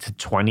 8 to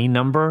 20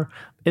 number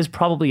is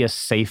probably a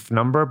safe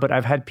number, but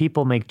I've had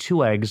people make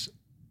 2 eggs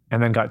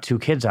and then got 2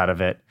 kids out of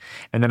it.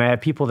 And then I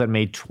had people that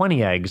made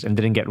 20 eggs and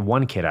didn't get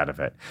 1 kid out of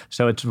it.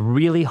 So it's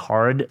really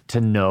hard to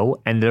know.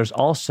 And there's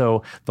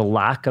also the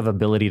lack of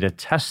ability to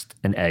test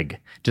an egg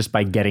just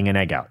by getting an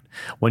egg out.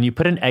 When you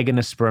put an egg and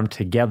a sperm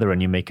together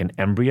and you make an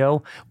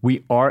embryo,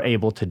 we are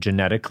able to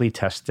genetically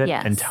test it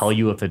and tell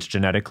you if it's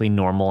genetically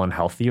normal and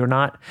healthy or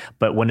not.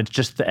 But when it's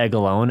just the egg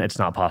alone, it's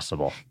not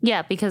possible.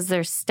 Yeah, because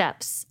there's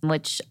steps,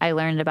 which I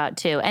learned about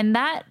too. And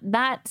that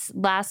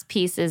last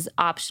piece is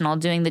optional,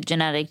 doing the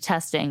genetic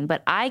testing.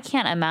 But I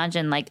can't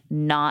imagine like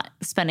not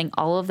spending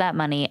all of that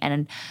money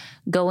and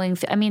going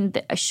through. I mean,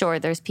 sure,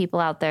 there's people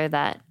out there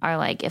that are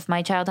like, if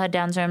my child had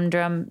Down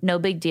syndrome, no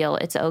big deal.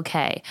 It's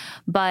okay.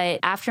 But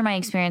after my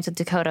experience with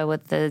Dakota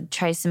with the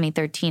trisomy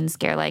 13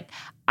 scare, like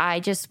I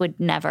just could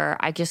never.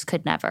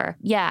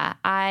 Yeah.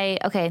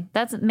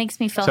 That makes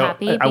me feel So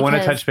happy. I want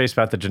to touch base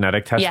about the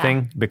genetic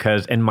testing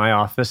because in my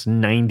office,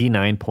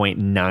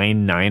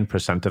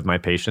 99.99% of my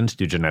patients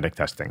do genetic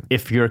testing.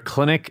 If your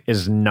clinic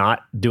is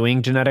not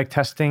doing genetic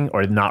testing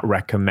or not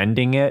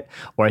recommending it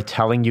or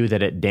telling you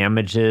that it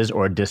damages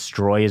or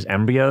destroys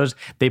embryos,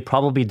 they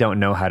probably don't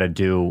know how to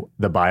do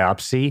the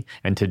biopsy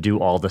and to do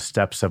all the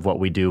steps of what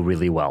we do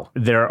really well.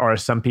 There are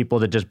some people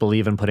that just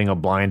believe in putting a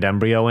blind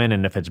embryo in,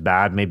 and if it's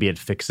bad, maybe it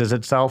fixes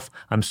itself.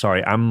 I'm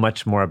sorry, I'm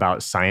much more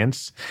about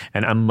science,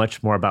 and I'm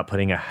much more about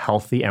putting a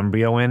healthy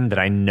embryo in that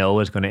I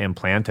know is going to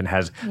implant and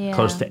has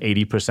close to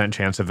 80%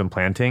 chance of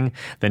implanting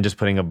than just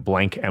putting a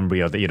blank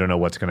embryo that you don't know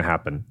what's going to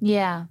happen.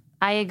 Yeah.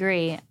 I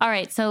agree. All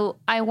right. So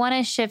I want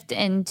to shift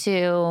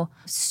into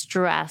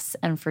stress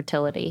and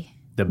fertility.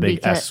 The big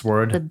S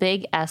word. The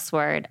big S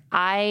word.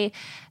 I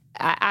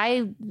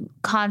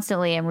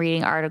constantly am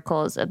reading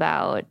articles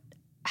about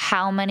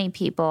how many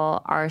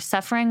people are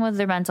suffering with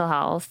their mental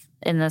health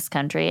in this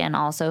country and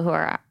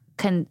also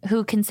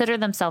who consider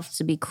themselves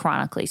to be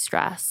chronically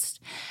stressed.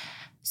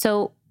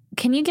 So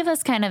can you give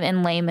us kind of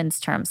in layman's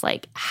terms,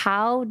 like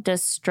how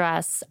does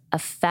stress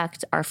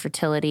affect our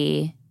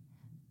fertility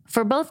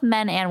for both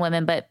men and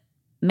women, but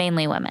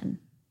mainly women?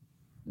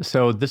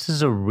 So this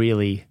is a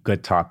really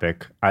good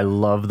topic. I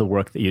love the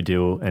work that you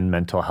do in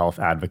mental health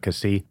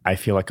advocacy. I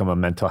feel like I'm a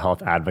mental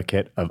health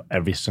advocate of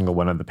every single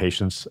one of the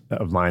patients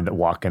of mine that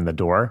walk in the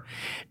door.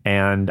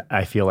 And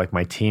I feel like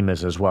my team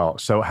is as well.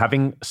 So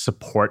having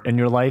support in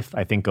your life,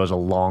 I think, goes a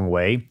long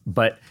way.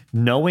 But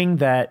knowing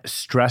that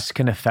stress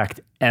can affect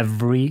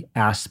every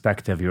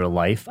aspect of your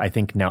life, I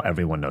think now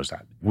everyone knows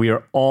that. We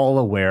are all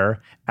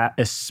aware,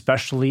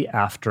 especially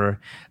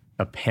after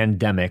a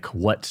pandemic,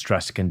 what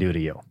stress can do to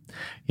you.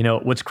 You know,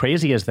 what's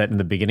crazy is that in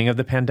the beginning of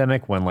the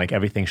pandemic, when like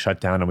everything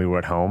shut down and we were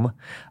at home,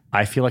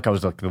 I feel like I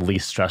was like the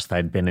least stressed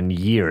I'd been in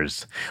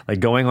years. Like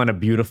going on a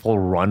beautiful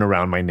run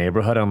around my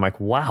neighborhood, I'm like,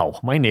 wow,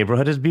 my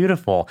neighborhood is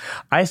beautiful.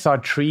 I saw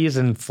trees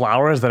and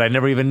flowers that I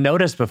never even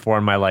noticed before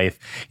in my life.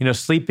 You know,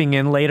 sleeping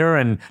in later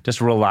and just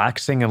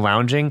relaxing and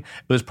lounging,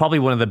 it was probably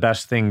one of the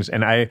best things.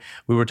 And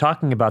we were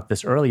talking about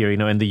this earlier, you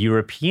know, in the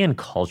European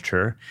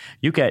culture,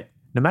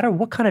 no matter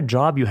what kind of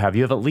job you have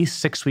at least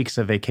 6 weeks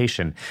of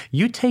vacation.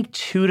 You take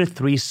 2 to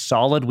 3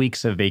 solid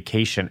weeks of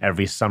vacation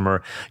every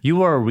summer,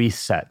 you are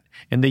reset.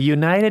 In the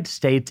United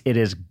States, it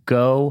is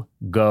go,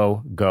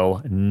 go,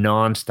 go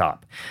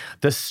nonstop.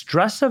 The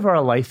stress of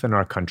our life in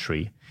our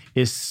country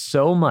is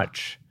so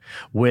much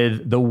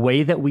with the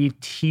way that we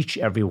teach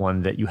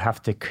everyone that you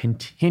have to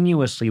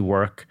continuously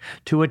work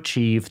to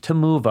achieve, to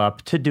move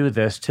up, to do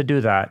this, to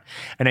do that.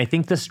 And I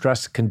think the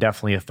stress can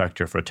definitely affect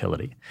your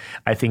fertility.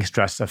 I think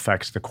stress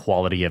affects the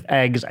quality of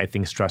eggs. I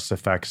think stress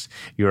affects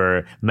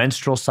your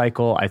menstrual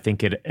cycle. I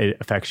think it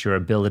affects your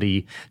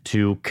ability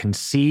to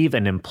conceive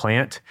and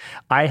implant.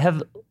 I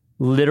have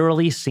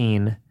literally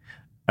seen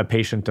a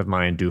patient of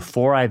mine do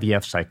 4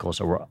 IVF cycles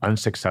that were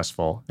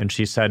unsuccessful. And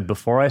she said,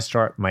 before I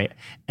start my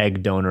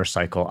egg donor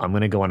cycle, I'm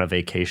going to go on a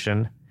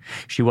vacation.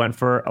 She went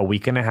for a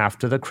week and a half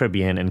to the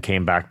Caribbean and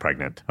came back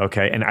pregnant.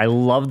 Okay. And I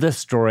love this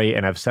story.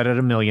 And I've said it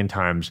a million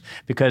times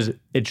because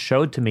it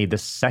showed to me the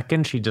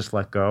second she just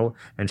let go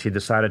and she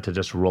decided to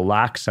just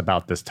relax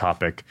about this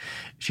topic,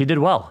 she did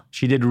well.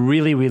 She did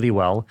really, really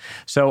well.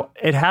 So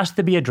it has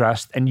to be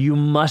addressed and you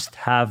must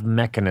have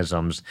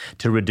mechanisms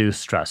to reduce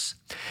stress.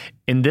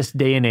 In this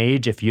day and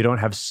age, if you don't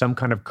have some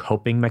kind of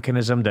coping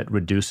mechanism that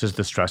reduces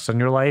the stress in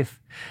your life,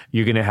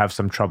 you're going to have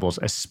some troubles,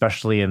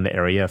 especially in the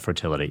area of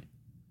fertility.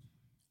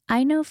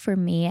 I know for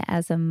me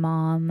as a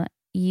mom,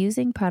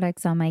 using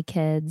products on my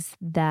kids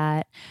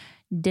that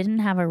didn't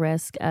have a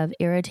risk of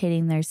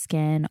irritating their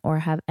skin or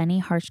have any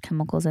harsh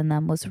chemicals in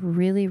them was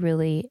really,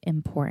 really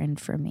important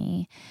for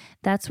me.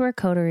 That's where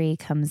Coterie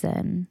comes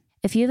in.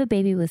 If you have a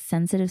baby with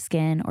sensitive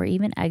skin or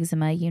even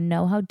eczema, you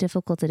know how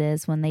difficult it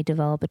is when they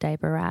develop a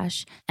diaper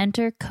rash.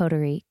 Enter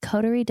Coterie.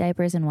 Coterie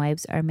diapers and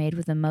wipes are made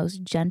with the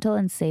most gentle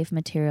and safe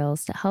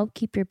materials to help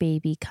keep your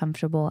baby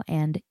comfortable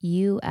and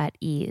you at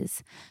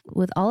ease.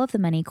 With all of the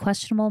many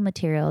questionable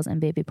materials and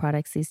baby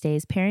products these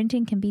days,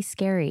 parenting can be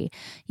scary.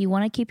 You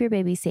want to keep your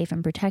baby safe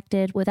and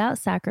protected without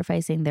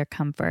sacrificing their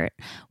comfort.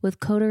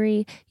 With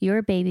Coterie,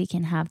 your baby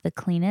can have the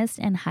cleanest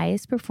and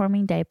highest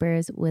performing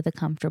diapers with a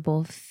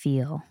comfortable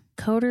feel.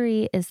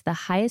 Coterie is the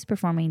highest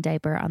performing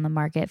diaper on the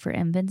market for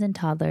infants and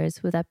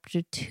toddlers with up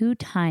to 2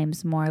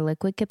 times more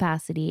liquid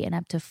capacity and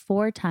up to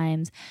 4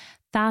 times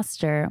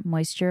faster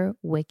moisture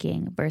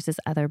wicking versus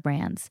other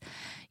brands.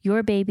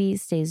 Your baby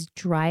stays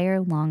drier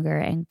longer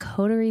and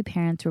Coterie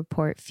parents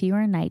report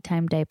fewer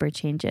nighttime diaper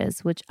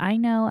changes, which I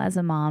know as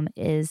a mom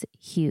is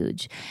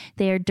huge.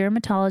 They are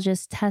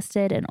dermatologist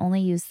tested and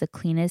only use the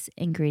cleanest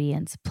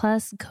ingredients.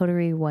 Plus,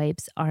 Coterie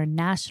wipes are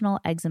National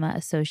Eczema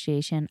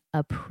Association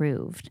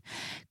approved.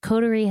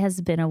 Coterie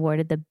has been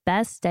awarded the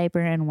best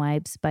diaper and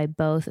wipes by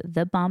both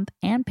The Bump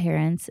and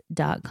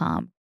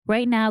Parents.com.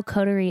 Right now,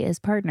 Coterie is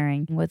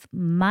partnering with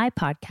my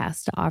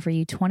podcast to offer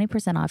you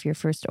 20% off your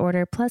first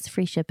order plus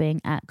free shipping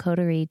at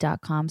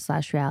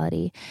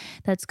coterie.com/reality.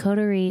 That's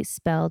Coterie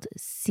spelled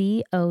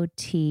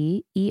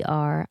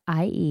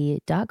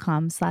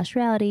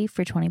COTERIE.com/reality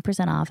for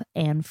 20% off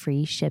and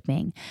free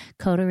shipping.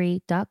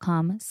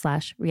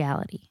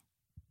 Coterie.com/reality.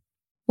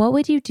 What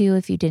would you do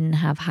if you didn't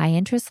have high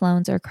interest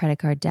loans or credit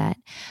card debt?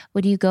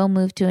 Would you go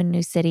move to a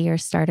new city or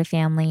start a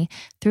family?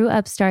 Through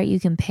Upstart, you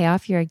can pay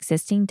off your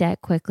existing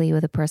debt quickly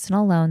with a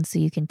personal loan so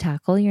you can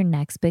tackle your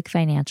next big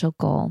financial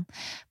goal.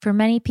 For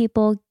many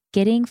people,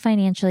 getting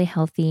financially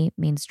healthy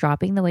means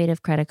dropping the weight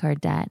of credit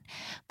card debt.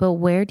 But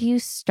where do you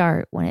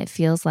start when it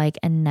feels like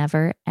a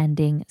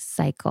never-ending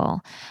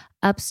cycle?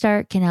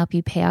 Upstart can help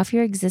you pay off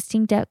your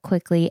existing debt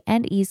quickly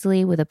and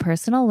easily with a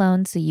personal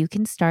loan so you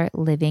can start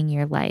living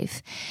your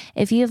life.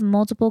 If you have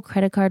multiple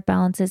credit card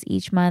balances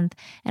each month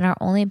and are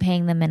only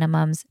paying the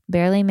minimums,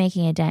 barely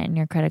making a dent in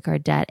your credit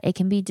card debt, it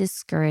can be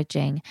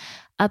discouraging.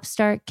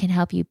 Upstart can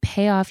help you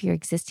pay off your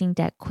existing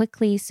debt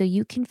quickly so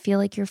you can feel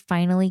like you're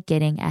finally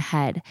getting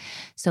ahead.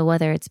 So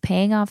whether it's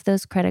paying off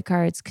those credit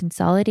cards,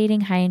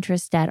 consolidating high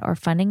interest debt, or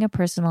funding a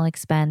personal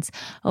expense,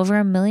 over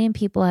 1 million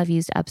people have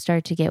used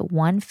Upstart to get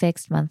one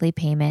fixed monthly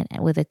payment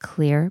with a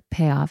clear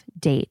payoff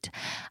date.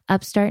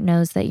 Upstart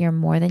knows that you're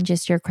more than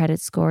just your credit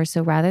score,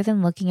 so rather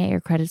than looking at your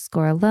credit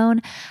score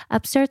alone,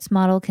 Upstart's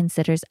model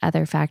considers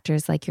other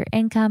factors like your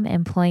income,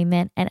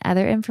 employment, and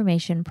other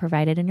information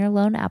provided in your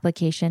loan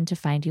application to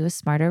find you a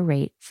smarter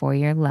rate for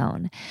your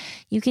loan.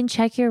 You can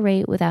check your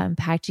rate without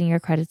impacting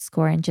your credit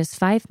score in just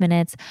 5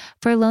 minutes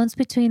for loans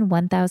between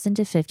 $1,000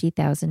 to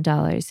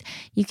 $50,000.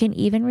 You can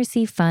even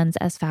receive funds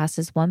as fast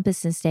as 1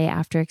 business day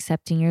after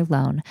accepting your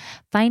loan.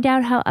 Find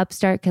out how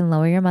Upstart can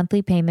lower your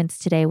monthly payments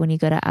today when you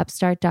go to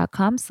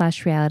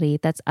upstart.com/reality.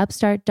 That's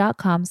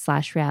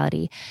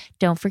upstart.com/reality.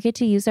 Don't forget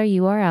to use our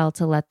URL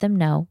to let them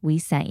know we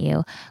sent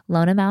you.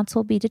 Loan amounts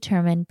will be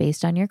determined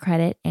based on your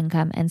credit,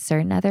 income, and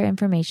certain other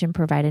information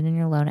provided in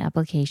your loan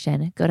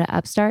application. Go to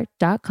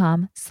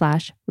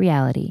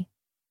upstart.com/reality.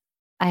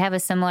 I have a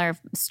similar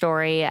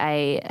story.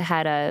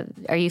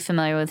 Are you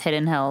familiar with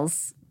Hidden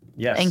Hills?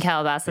 Yes. In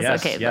Calabasas?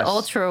 Yes, Okay. yes. The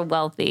ultra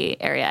wealthy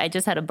area. I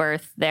just had a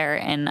birth there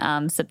in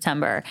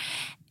September.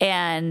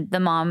 And the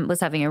mom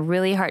was having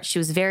she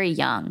was very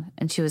young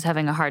and she was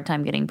having a hard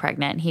time getting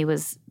pregnant. He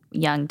was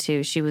young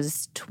too. She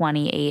was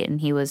 28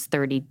 and he was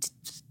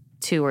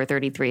 32 or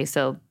 33.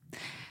 So,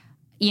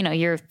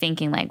 you're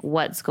thinking like,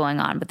 what's going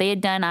on? But they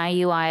had done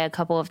IUI a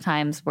couple of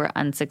times, were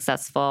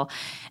unsuccessful.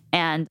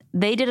 And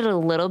they did it a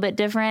little bit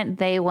different.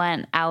 They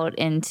went out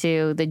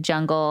into the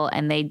jungle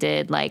and they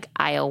did like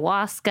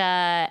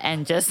ayahuasca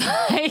and just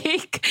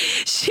like,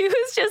 she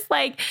was just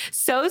like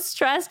so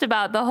stressed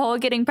about the whole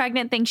getting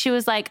pregnant thing. She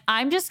was like,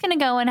 I'm just going to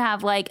go and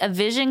have like a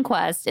vision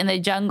quest in the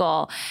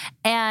jungle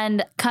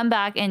and come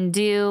back and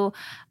do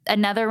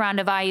another round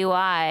of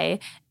IUI.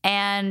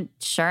 And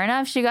sure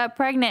enough, she got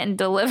pregnant and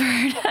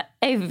delivered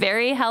a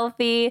very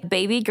healthy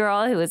baby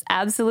girl who was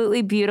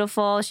absolutely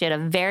beautiful. She had a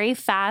very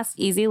fast,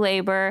 easy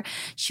labor.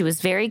 She was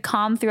very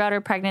calm throughout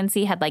her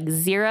pregnancy, had like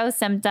 0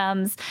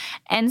 symptoms.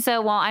 And so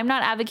while I'm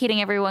not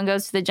advocating everyone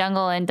goes to the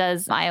jungle and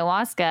does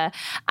ayahuasca,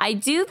 I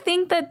do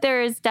think that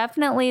there is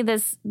definitely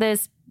this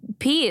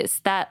piece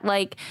that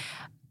like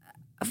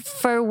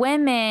for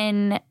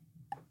women,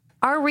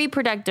 our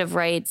reproductive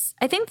rights,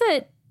 I think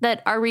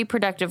that our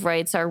reproductive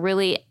rights are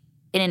really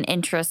in an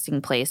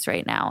interesting place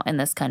right now in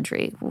this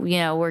country.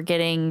 We're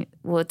getting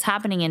what's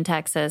happening in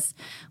Texas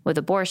with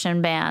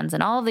abortion bans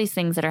and all of these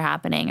things that are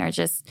happening are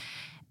just,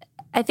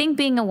 I think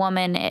being a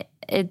woman,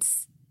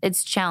 it's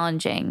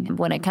challenging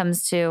when it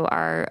comes to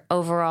our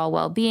overall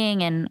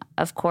well-being and,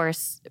 of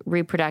course,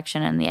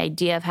 reproduction and the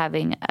idea of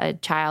having a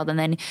child. And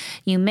then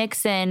you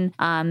mix in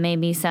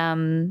maybe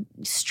some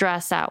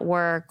stress at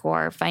work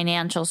or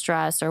financial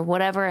stress or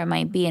whatever it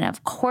might be. And,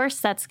 of course,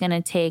 that's going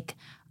to take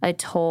a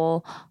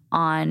toll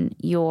on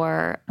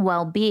your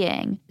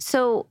well-being.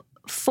 So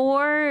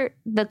for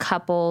the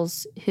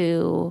couples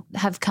who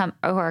have come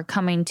or are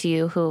coming to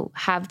you who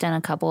have done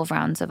a couple of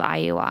rounds of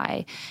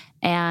IUI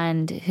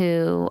and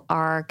who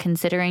are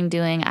considering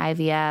doing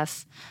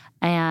IVF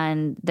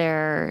and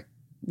they're,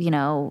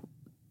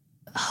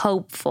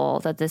 hopeful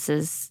that this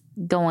is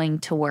going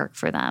to work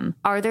for them,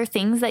 are there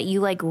things that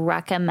you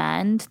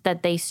recommend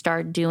that they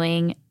start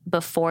doing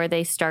before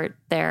they start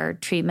their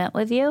treatment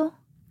with you?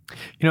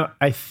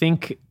 I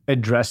think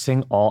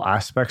addressing all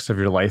aspects of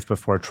your life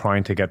before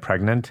trying to get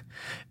pregnant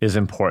is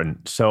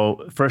important.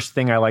 So first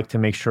thing I like to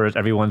make sure is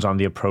everyone's on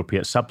the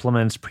appropriate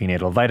supplements,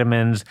 prenatal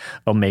vitamins,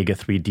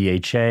 omega-3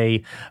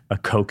 DHA, a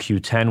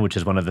CoQ10, which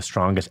is one of the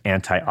strongest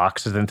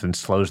antioxidants and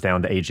slows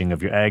down the aging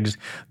of your eggs.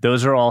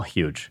 Those are all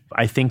huge.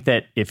 I think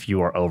that if you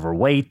are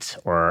overweight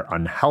or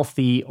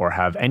unhealthy or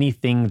have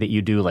anything that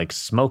you do like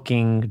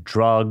smoking,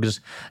 drugs,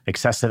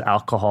 excessive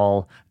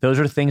alcohol, those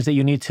are things that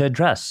you need to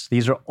address.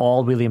 These are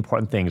all really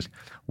important things.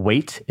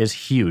 Weight is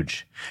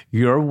huge.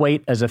 Your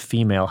weight as a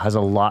female has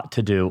a lot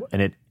to do,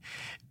 and it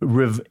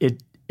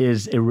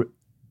is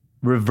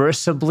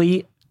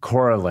reversibly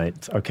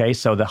correlate, okay?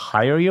 So the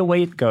higher your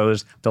weight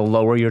goes, the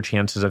lower your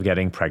chances of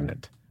getting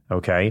pregnant.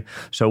 Okay,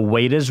 so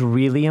weight is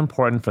really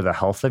important for the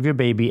health of your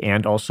baby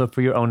and also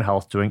for your own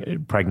health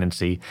during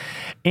pregnancy.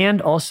 And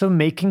also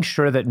making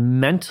sure that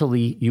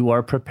mentally you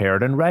are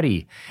prepared and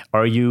ready.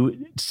 Are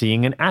you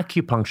seeing an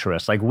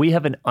acupuncturist? Like we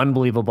have an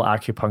unbelievable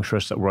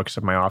acupuncturist that works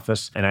at my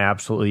office and I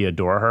absolutely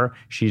adore her.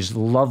 She's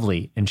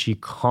lovely and she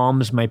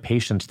calms my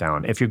patients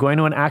down. If you're going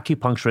to an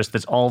acupuncturist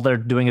that's all they're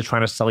doing is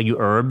trying to sell you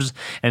herbs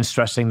and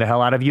stressing the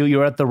hell out of you,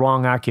 you're at the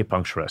wrong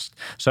acupuncturist.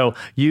 So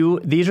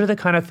these are the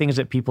kind of things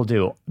that people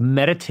do.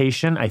 Meditation,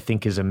 I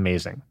think, is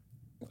amazing.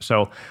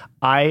 So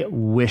I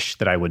wish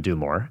that I would do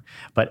more,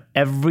 but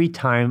every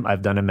time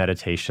I've done a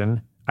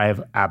meditation, I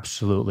have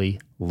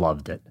absolutely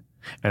loved it.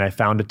 And I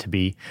found it to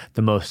be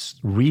the most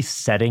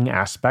resetting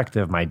aspect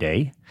of my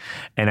day.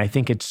 And I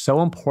think it's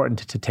so important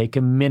to take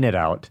a minute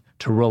out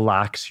to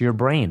relax your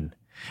brain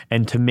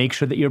and to make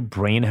sure that your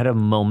brain had a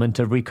moment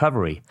of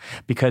recovery.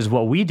 Because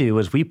what we do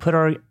is we put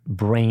our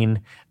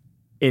brain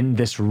in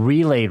this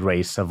relay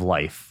race of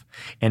life,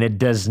 and it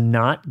does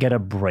not get a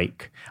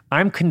break.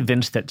 I'm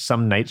convinced that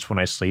some nights when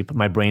I sleep,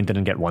 my brain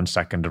didn't get 1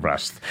 second of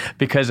rest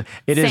because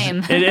it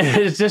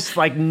is just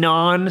like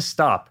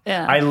nonstop.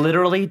 Yeah. I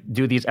literally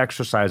do these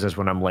exercises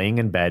when I'm laying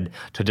in bed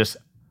to just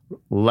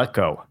let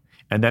go.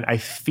 And then I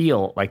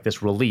feel like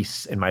this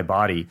release in my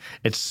body.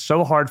 It's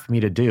so hard for me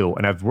to do.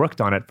 And I've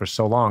worked on it for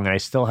so long and I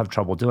still have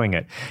trouble doing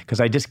it because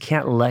I just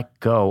can't let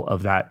go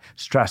of that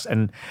stress.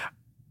 And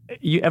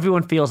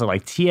everyone feels it,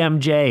 like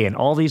TMJ and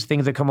all these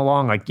things that come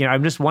along. Like,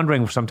 I'm just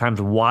wondering sometimes,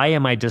 why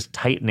am I just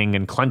tightening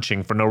and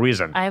clenching for no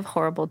reason? I have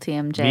horrible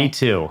TMJ. Me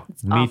too.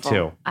 Me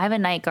too. I have a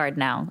night guard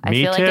now. I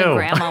feel like a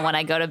grandma when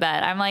I go to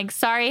bed. I'm like,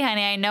 sorry,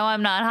 honey, I know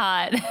I'm not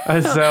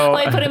hot. So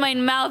I put in my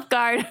mouth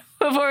guard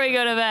before we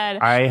go to bed.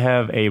 I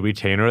have a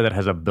retainer that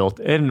has a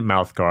built-in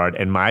mouth guard,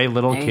 and my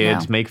little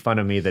kids make fun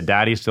of me that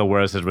daddy still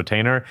wears his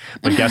retainer.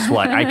 But guess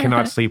what? I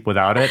cannot sleep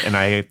without it, and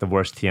I hate the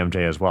worst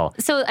TMJ as well.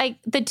 So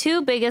the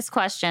two biggest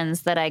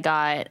questions that I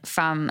got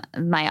from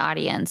my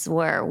audience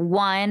were,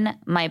 one,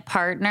 my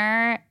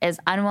partner is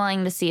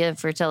unwilling to see a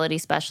fertility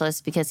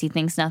specialist because he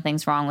thinks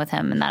nothing's wrong with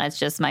him and that it's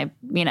just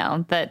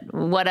that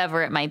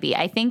whatever it might be.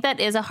 I think that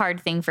is a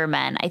hard thing for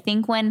men. I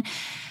think when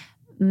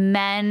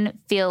men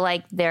feel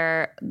like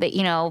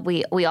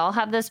we all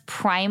have this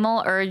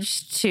primal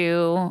urge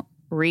to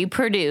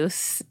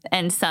reproduce,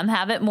 and some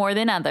have it more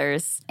than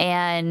others.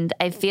 And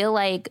I feel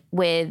like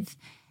with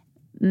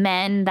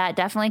men, that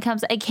definitely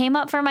it came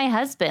up for my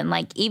husband.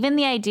 Like even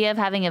the idea of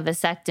having a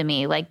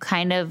vasectomy,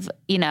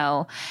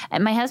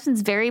 and my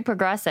husband's very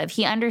progressive.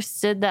 He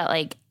understood that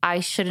like I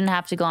shouldn't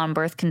have to go on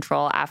birth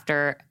control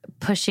after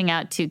pushing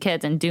out 2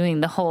 kids and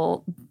doing the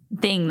whole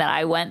thing that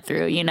I went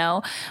through,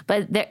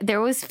 but there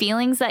was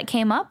feelings that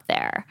came up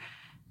there.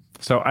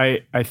 So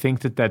I think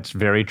that that's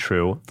very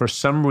true. For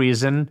some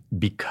reason,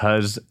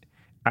 because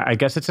I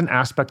guess it's an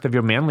aspect of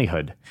your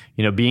manlyhood,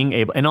 being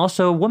able, and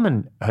also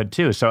womanhood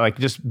too. So like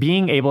just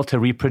being able to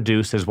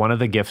reproduce is one of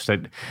the gifts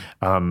that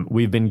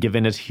we've been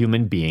given as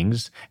human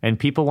beings. And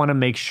people want to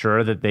make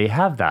sure that they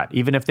have that,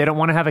 even if they don't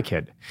want to have a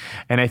kid.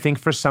 And I think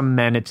for some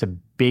men, it's a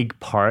big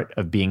part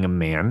of being a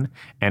man.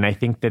 And I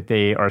think that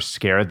they are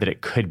scared that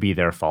it could be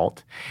their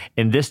fault.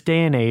 In this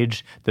day and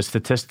age, the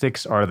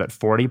statistics are that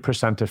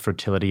 40% of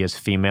fertility is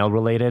female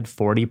related,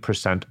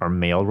 40% are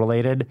male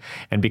related.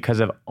 And because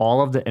of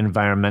all of the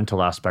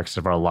environmental aspects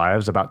of our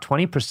lives, about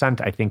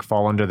 20%, I think,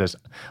 fall under this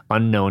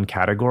unknown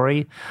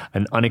category,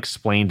 an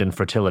unexplained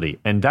infertility.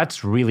 And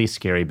that's really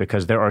scary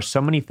because there are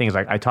so many things,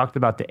 like I talked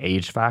about the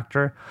age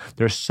factor.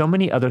 There's so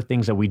many other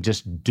things that we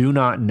just do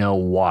not know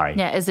why.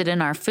 Yeah. Is it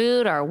in our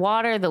food, our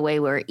water, the way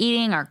we're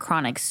eating, our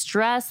chronic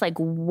stress, like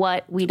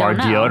what we don't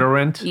know? Our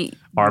deodorant,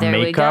 our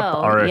makeup,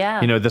 our,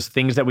 the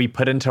things that we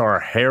put into our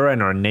hair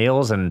and our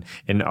nails and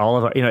all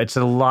of our, it's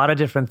a lot of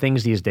different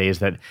things these days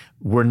that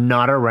were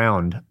not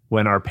around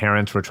when our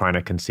parents were trying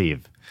to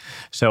conceive.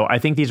 So I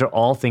think these are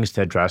all things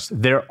to address.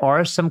 There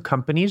are some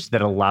companies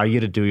that allow you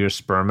to do your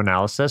sperm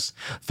analysis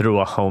through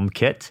a home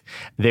kit.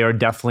 They are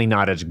definitely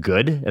not as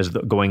good as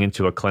going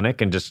into a clinic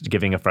and just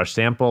giving a fresh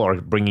sample or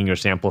bringing your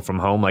sample from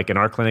home. Like in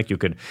our clinic, you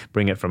could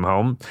bring it from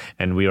home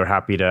and we are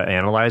happy to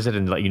analyze it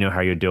and let you know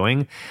how you're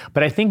doing.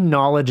 But I think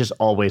knowledge is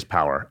always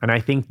power. And I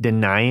think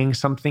denying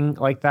something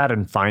like that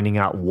and finding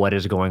out what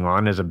is going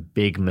on is a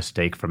big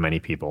mistake for many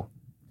people.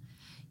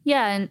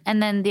 Yeah.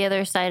 And then the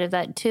other side of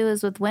that too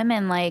is with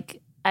women,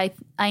 like,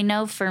 I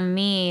know for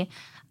me,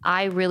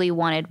 I really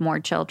wanted more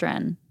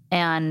children.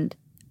 And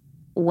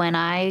when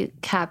I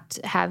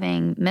kept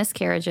having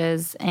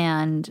miscarriages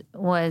and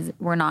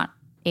were not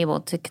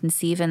able to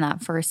conceive in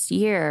that first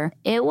year,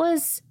 it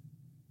was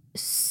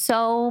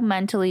so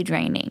mentally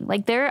draining.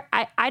 Like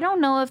I don't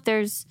know if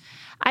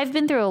I've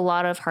been through a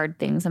lot of hard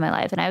things in my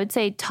life. And I would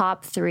say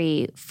top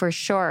 3 for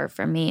sure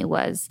for me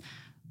was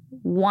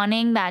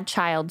wanting that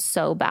child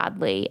so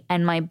badly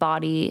and my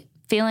body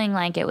feeling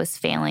like it was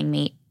failing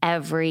me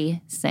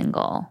every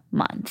single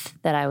month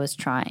that I was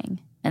trying.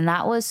 And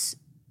that was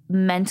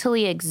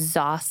mentally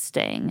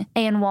exhausting.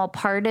 And while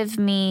part of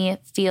me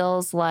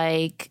feels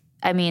like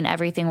I mean,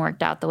 everything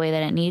worked out the way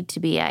that it needed to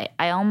be. I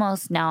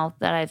almost, now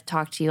that I've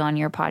talked to you on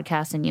your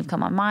podcast and you've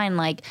come on mine,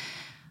 like,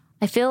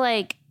 I feel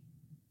like,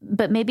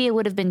 but maybe it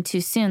would have been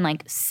too soon.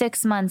 Like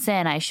 6 months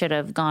in, I should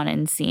have gone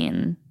and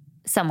seen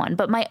someone.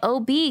 But my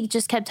OB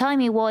just kept telling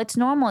me, well, it's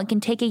normal. It can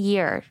take a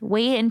year.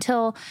 Wait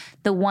until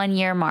the 1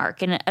 year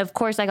mark. And of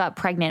course, I got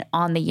pregnant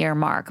on the year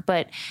mark.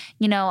 But,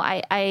 you know,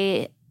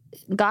 I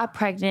got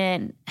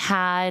pregnant,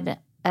 had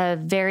a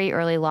very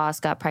early loss,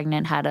 got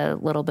pregnant, had a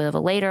little bit of a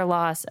later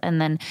loss. And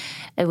then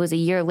it was a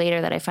year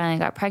later that I finally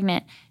got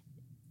pregnant.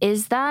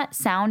 Is that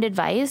sound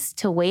advice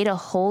to wait a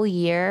whole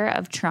year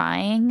of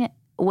trying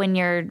when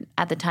you're,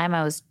 at the time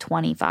I was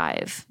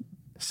 25?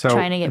 So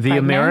the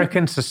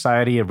American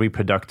Society of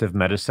Reproductive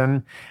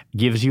Medicine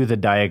gives you the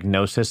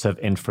diagnosis of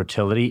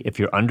infertility if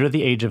you're under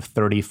the age of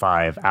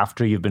 35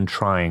 after you've been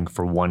trying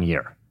for 1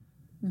 year.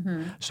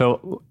 Mm-hmm.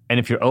 So, and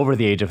if you're over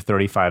the age of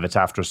 35, it's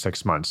after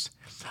 6 months.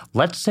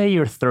 Let's say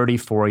you're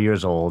 34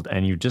 years old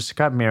and you just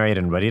got married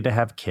and ready to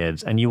have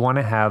kids and you want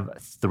to have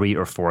 3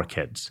 or 4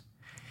 kids.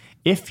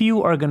 If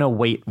you are going to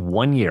wait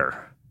 1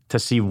 year to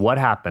see what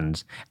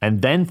happens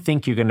and then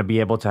think you're going to be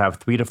able to have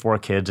 3 to 4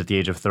 kids at the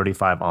age of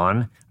 35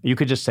 on, you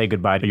could just say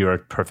goodbye to your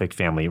perfect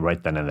family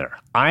right then and there.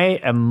 I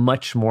am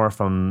much more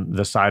from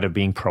the side of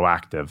being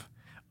proactive.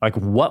 Like,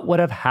 what would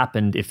have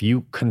happened if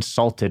you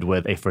consulted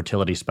with a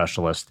fertility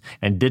specialist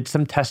and did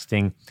some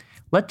testing?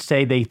 Let's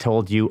say they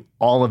told you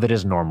all of it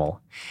is normal.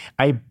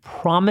 I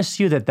promise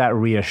you that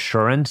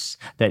reassurance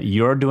that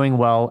you're doing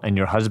well and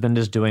your husband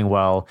is doing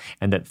well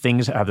and that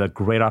things have a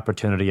great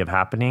opportunity of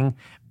happening,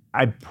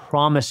 I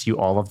promise you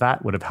all of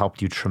that would have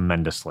helped you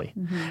tremendously.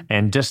 Mm-hmm.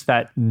 And just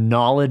that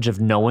knowledge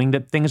of knowing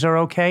that things are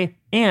okay.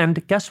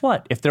 And guess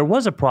what? If there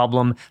was a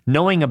problem,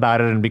 knowing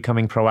about it and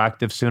becoming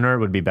proactive sooner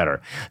would be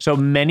better. So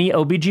many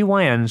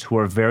OBGYNs who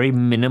are very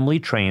minimally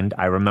trained,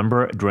 I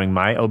remember during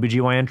my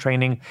OBGYN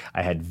training,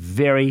 I had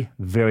very,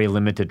 very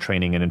limited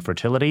training in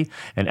infertility.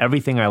 And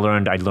everything I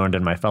learned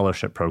in my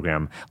fellowship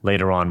program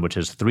later on, which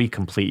is 3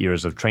 complete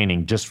years of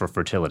training just for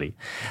fertility.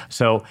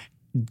 So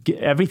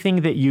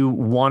everything that you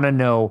want to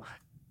know,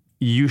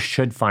 you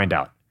should find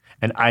out.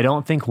 And I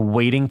don't think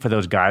waiting for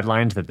those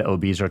guidelines that the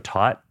OBs are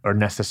taught are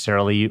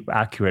necessarily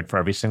accurate for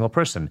every single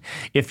person.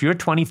 If you're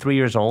 23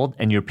 years old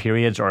and your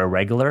periods are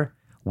irregular,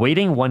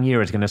 waiting 1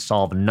 year is going to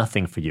solve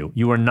nothing for you.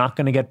 You are not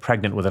going to get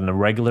pregnant with an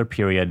irregular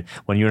period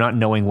when you're not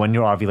knowing when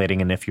you're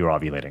ovulating and if you're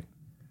ovulating.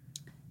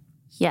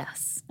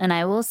 Yes. And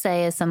I will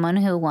say, as someone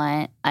who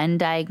went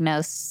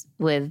undiagnosed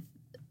with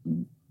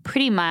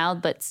pretty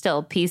mild, but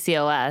still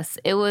PCOS,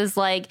 it was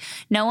like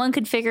no one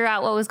could figure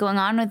out what was going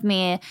on with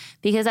me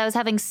because I was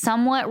having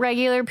somewhat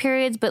regular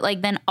periods, but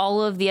like then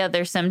all of the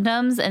other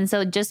symptoms. And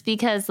so just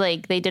because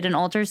like they did an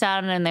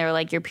ultrasound and they were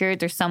like, your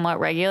periods are somewhat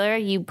regular,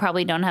 you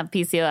probably don't have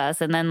PCOS.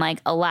 And then like,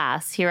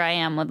 alas, here I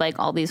am with like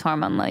all these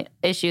hormone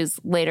issues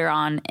later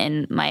on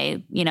in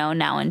my, you know,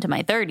 now into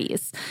my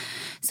 30s.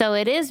 So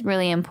it is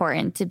really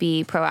important to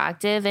be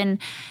proactive. And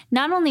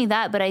not only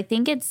that, but I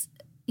think it's,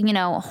 you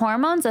know,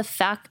 hormones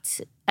affect,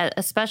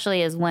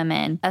 especially as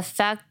women,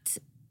 affect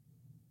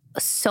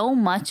so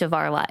much of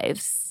our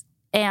lives.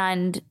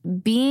 And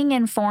being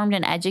informed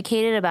and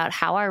educated about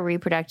how our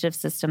reproductive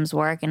systems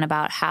work and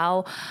about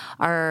how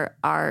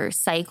our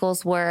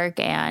cycles work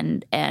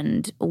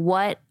and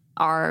what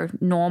our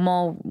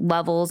normal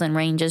levels and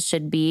ranges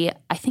should be,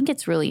 I think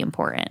it's really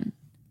important.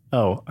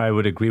 Oh, I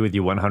would agree with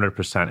you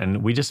 100%.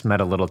 And we just met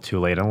a little too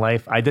late in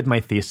life. I did my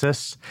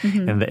thesis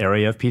in the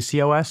area of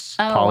PCOS,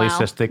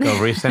 polycystic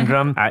ovary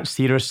syndrome, at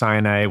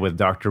Cedars-Sinai with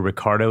Dr.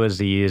 Ricardo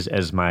Aziz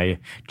as my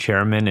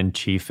chairman and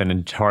chief and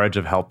in charge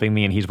of helping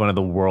me. And he's one of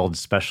the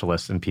world's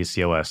specialists in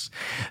PCOS.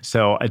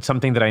 So it's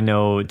something that I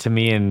know to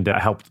me and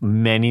helped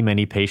many,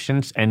 many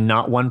patients. And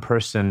not one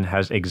person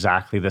has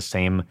exactly the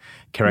same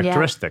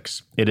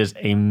characteristics. Yeah. It is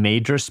a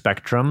major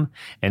spectrum.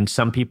 And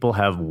some people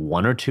have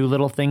 1 or 2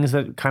 little things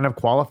that kind of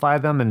qualify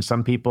them, and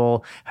some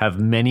people have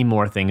many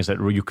more things that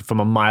you, from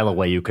a mile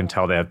away, you can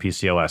tell they have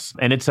PCOS.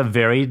 And it's a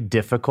very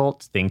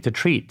difficult thing to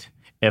treat.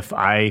 If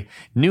I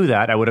knew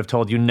that, I would have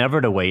told you never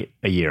to wait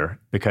a year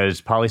because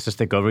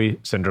polycystic ovary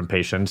syndrome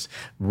patients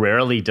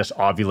rarely just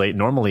ovulate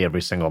normally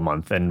every single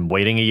month, and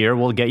waiting a year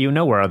will get you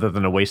nowhere other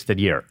than a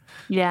wasted year.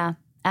 Yeah.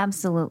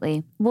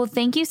 Absolutely. Well,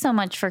 thank you so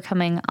much for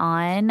coming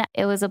on.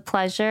 It was a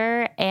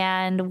pleasure.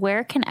 And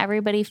where can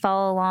everybody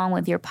follow along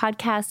with your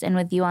podcast and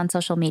with you on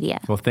social media?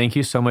 Well, thank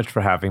you so much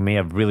for having me.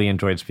 I've really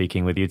enjoyed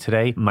speaking with you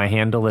today. My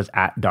handle is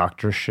at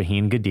Dr.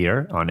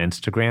 Ghadir on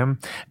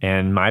Instagram.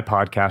 And my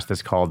podcast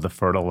is called The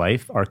Fertile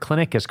Life. Our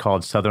clinic is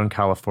called Southern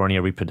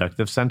California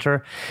Reproductive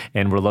Center.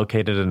 And we're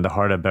located in the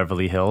heart of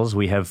Beverly Hills.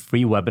 We have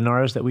free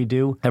webinars that we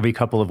do every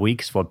couple of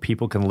weeks where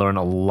people can learn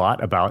a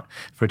lot about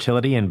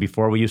fertility. And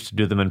before we used to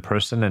do them in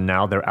person, and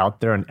now they're out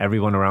there and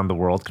everyone around the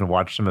world can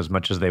watch them as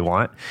much as they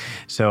want.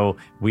 So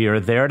we are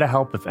there to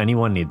help if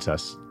anyone needs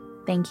us.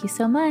 Thank you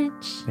so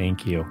much.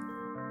 Thank you.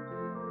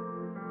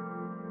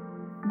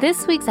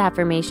 This week's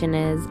affirmation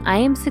is, I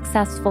am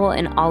successful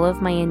in all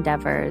of my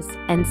endeavors,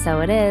 and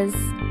so it is.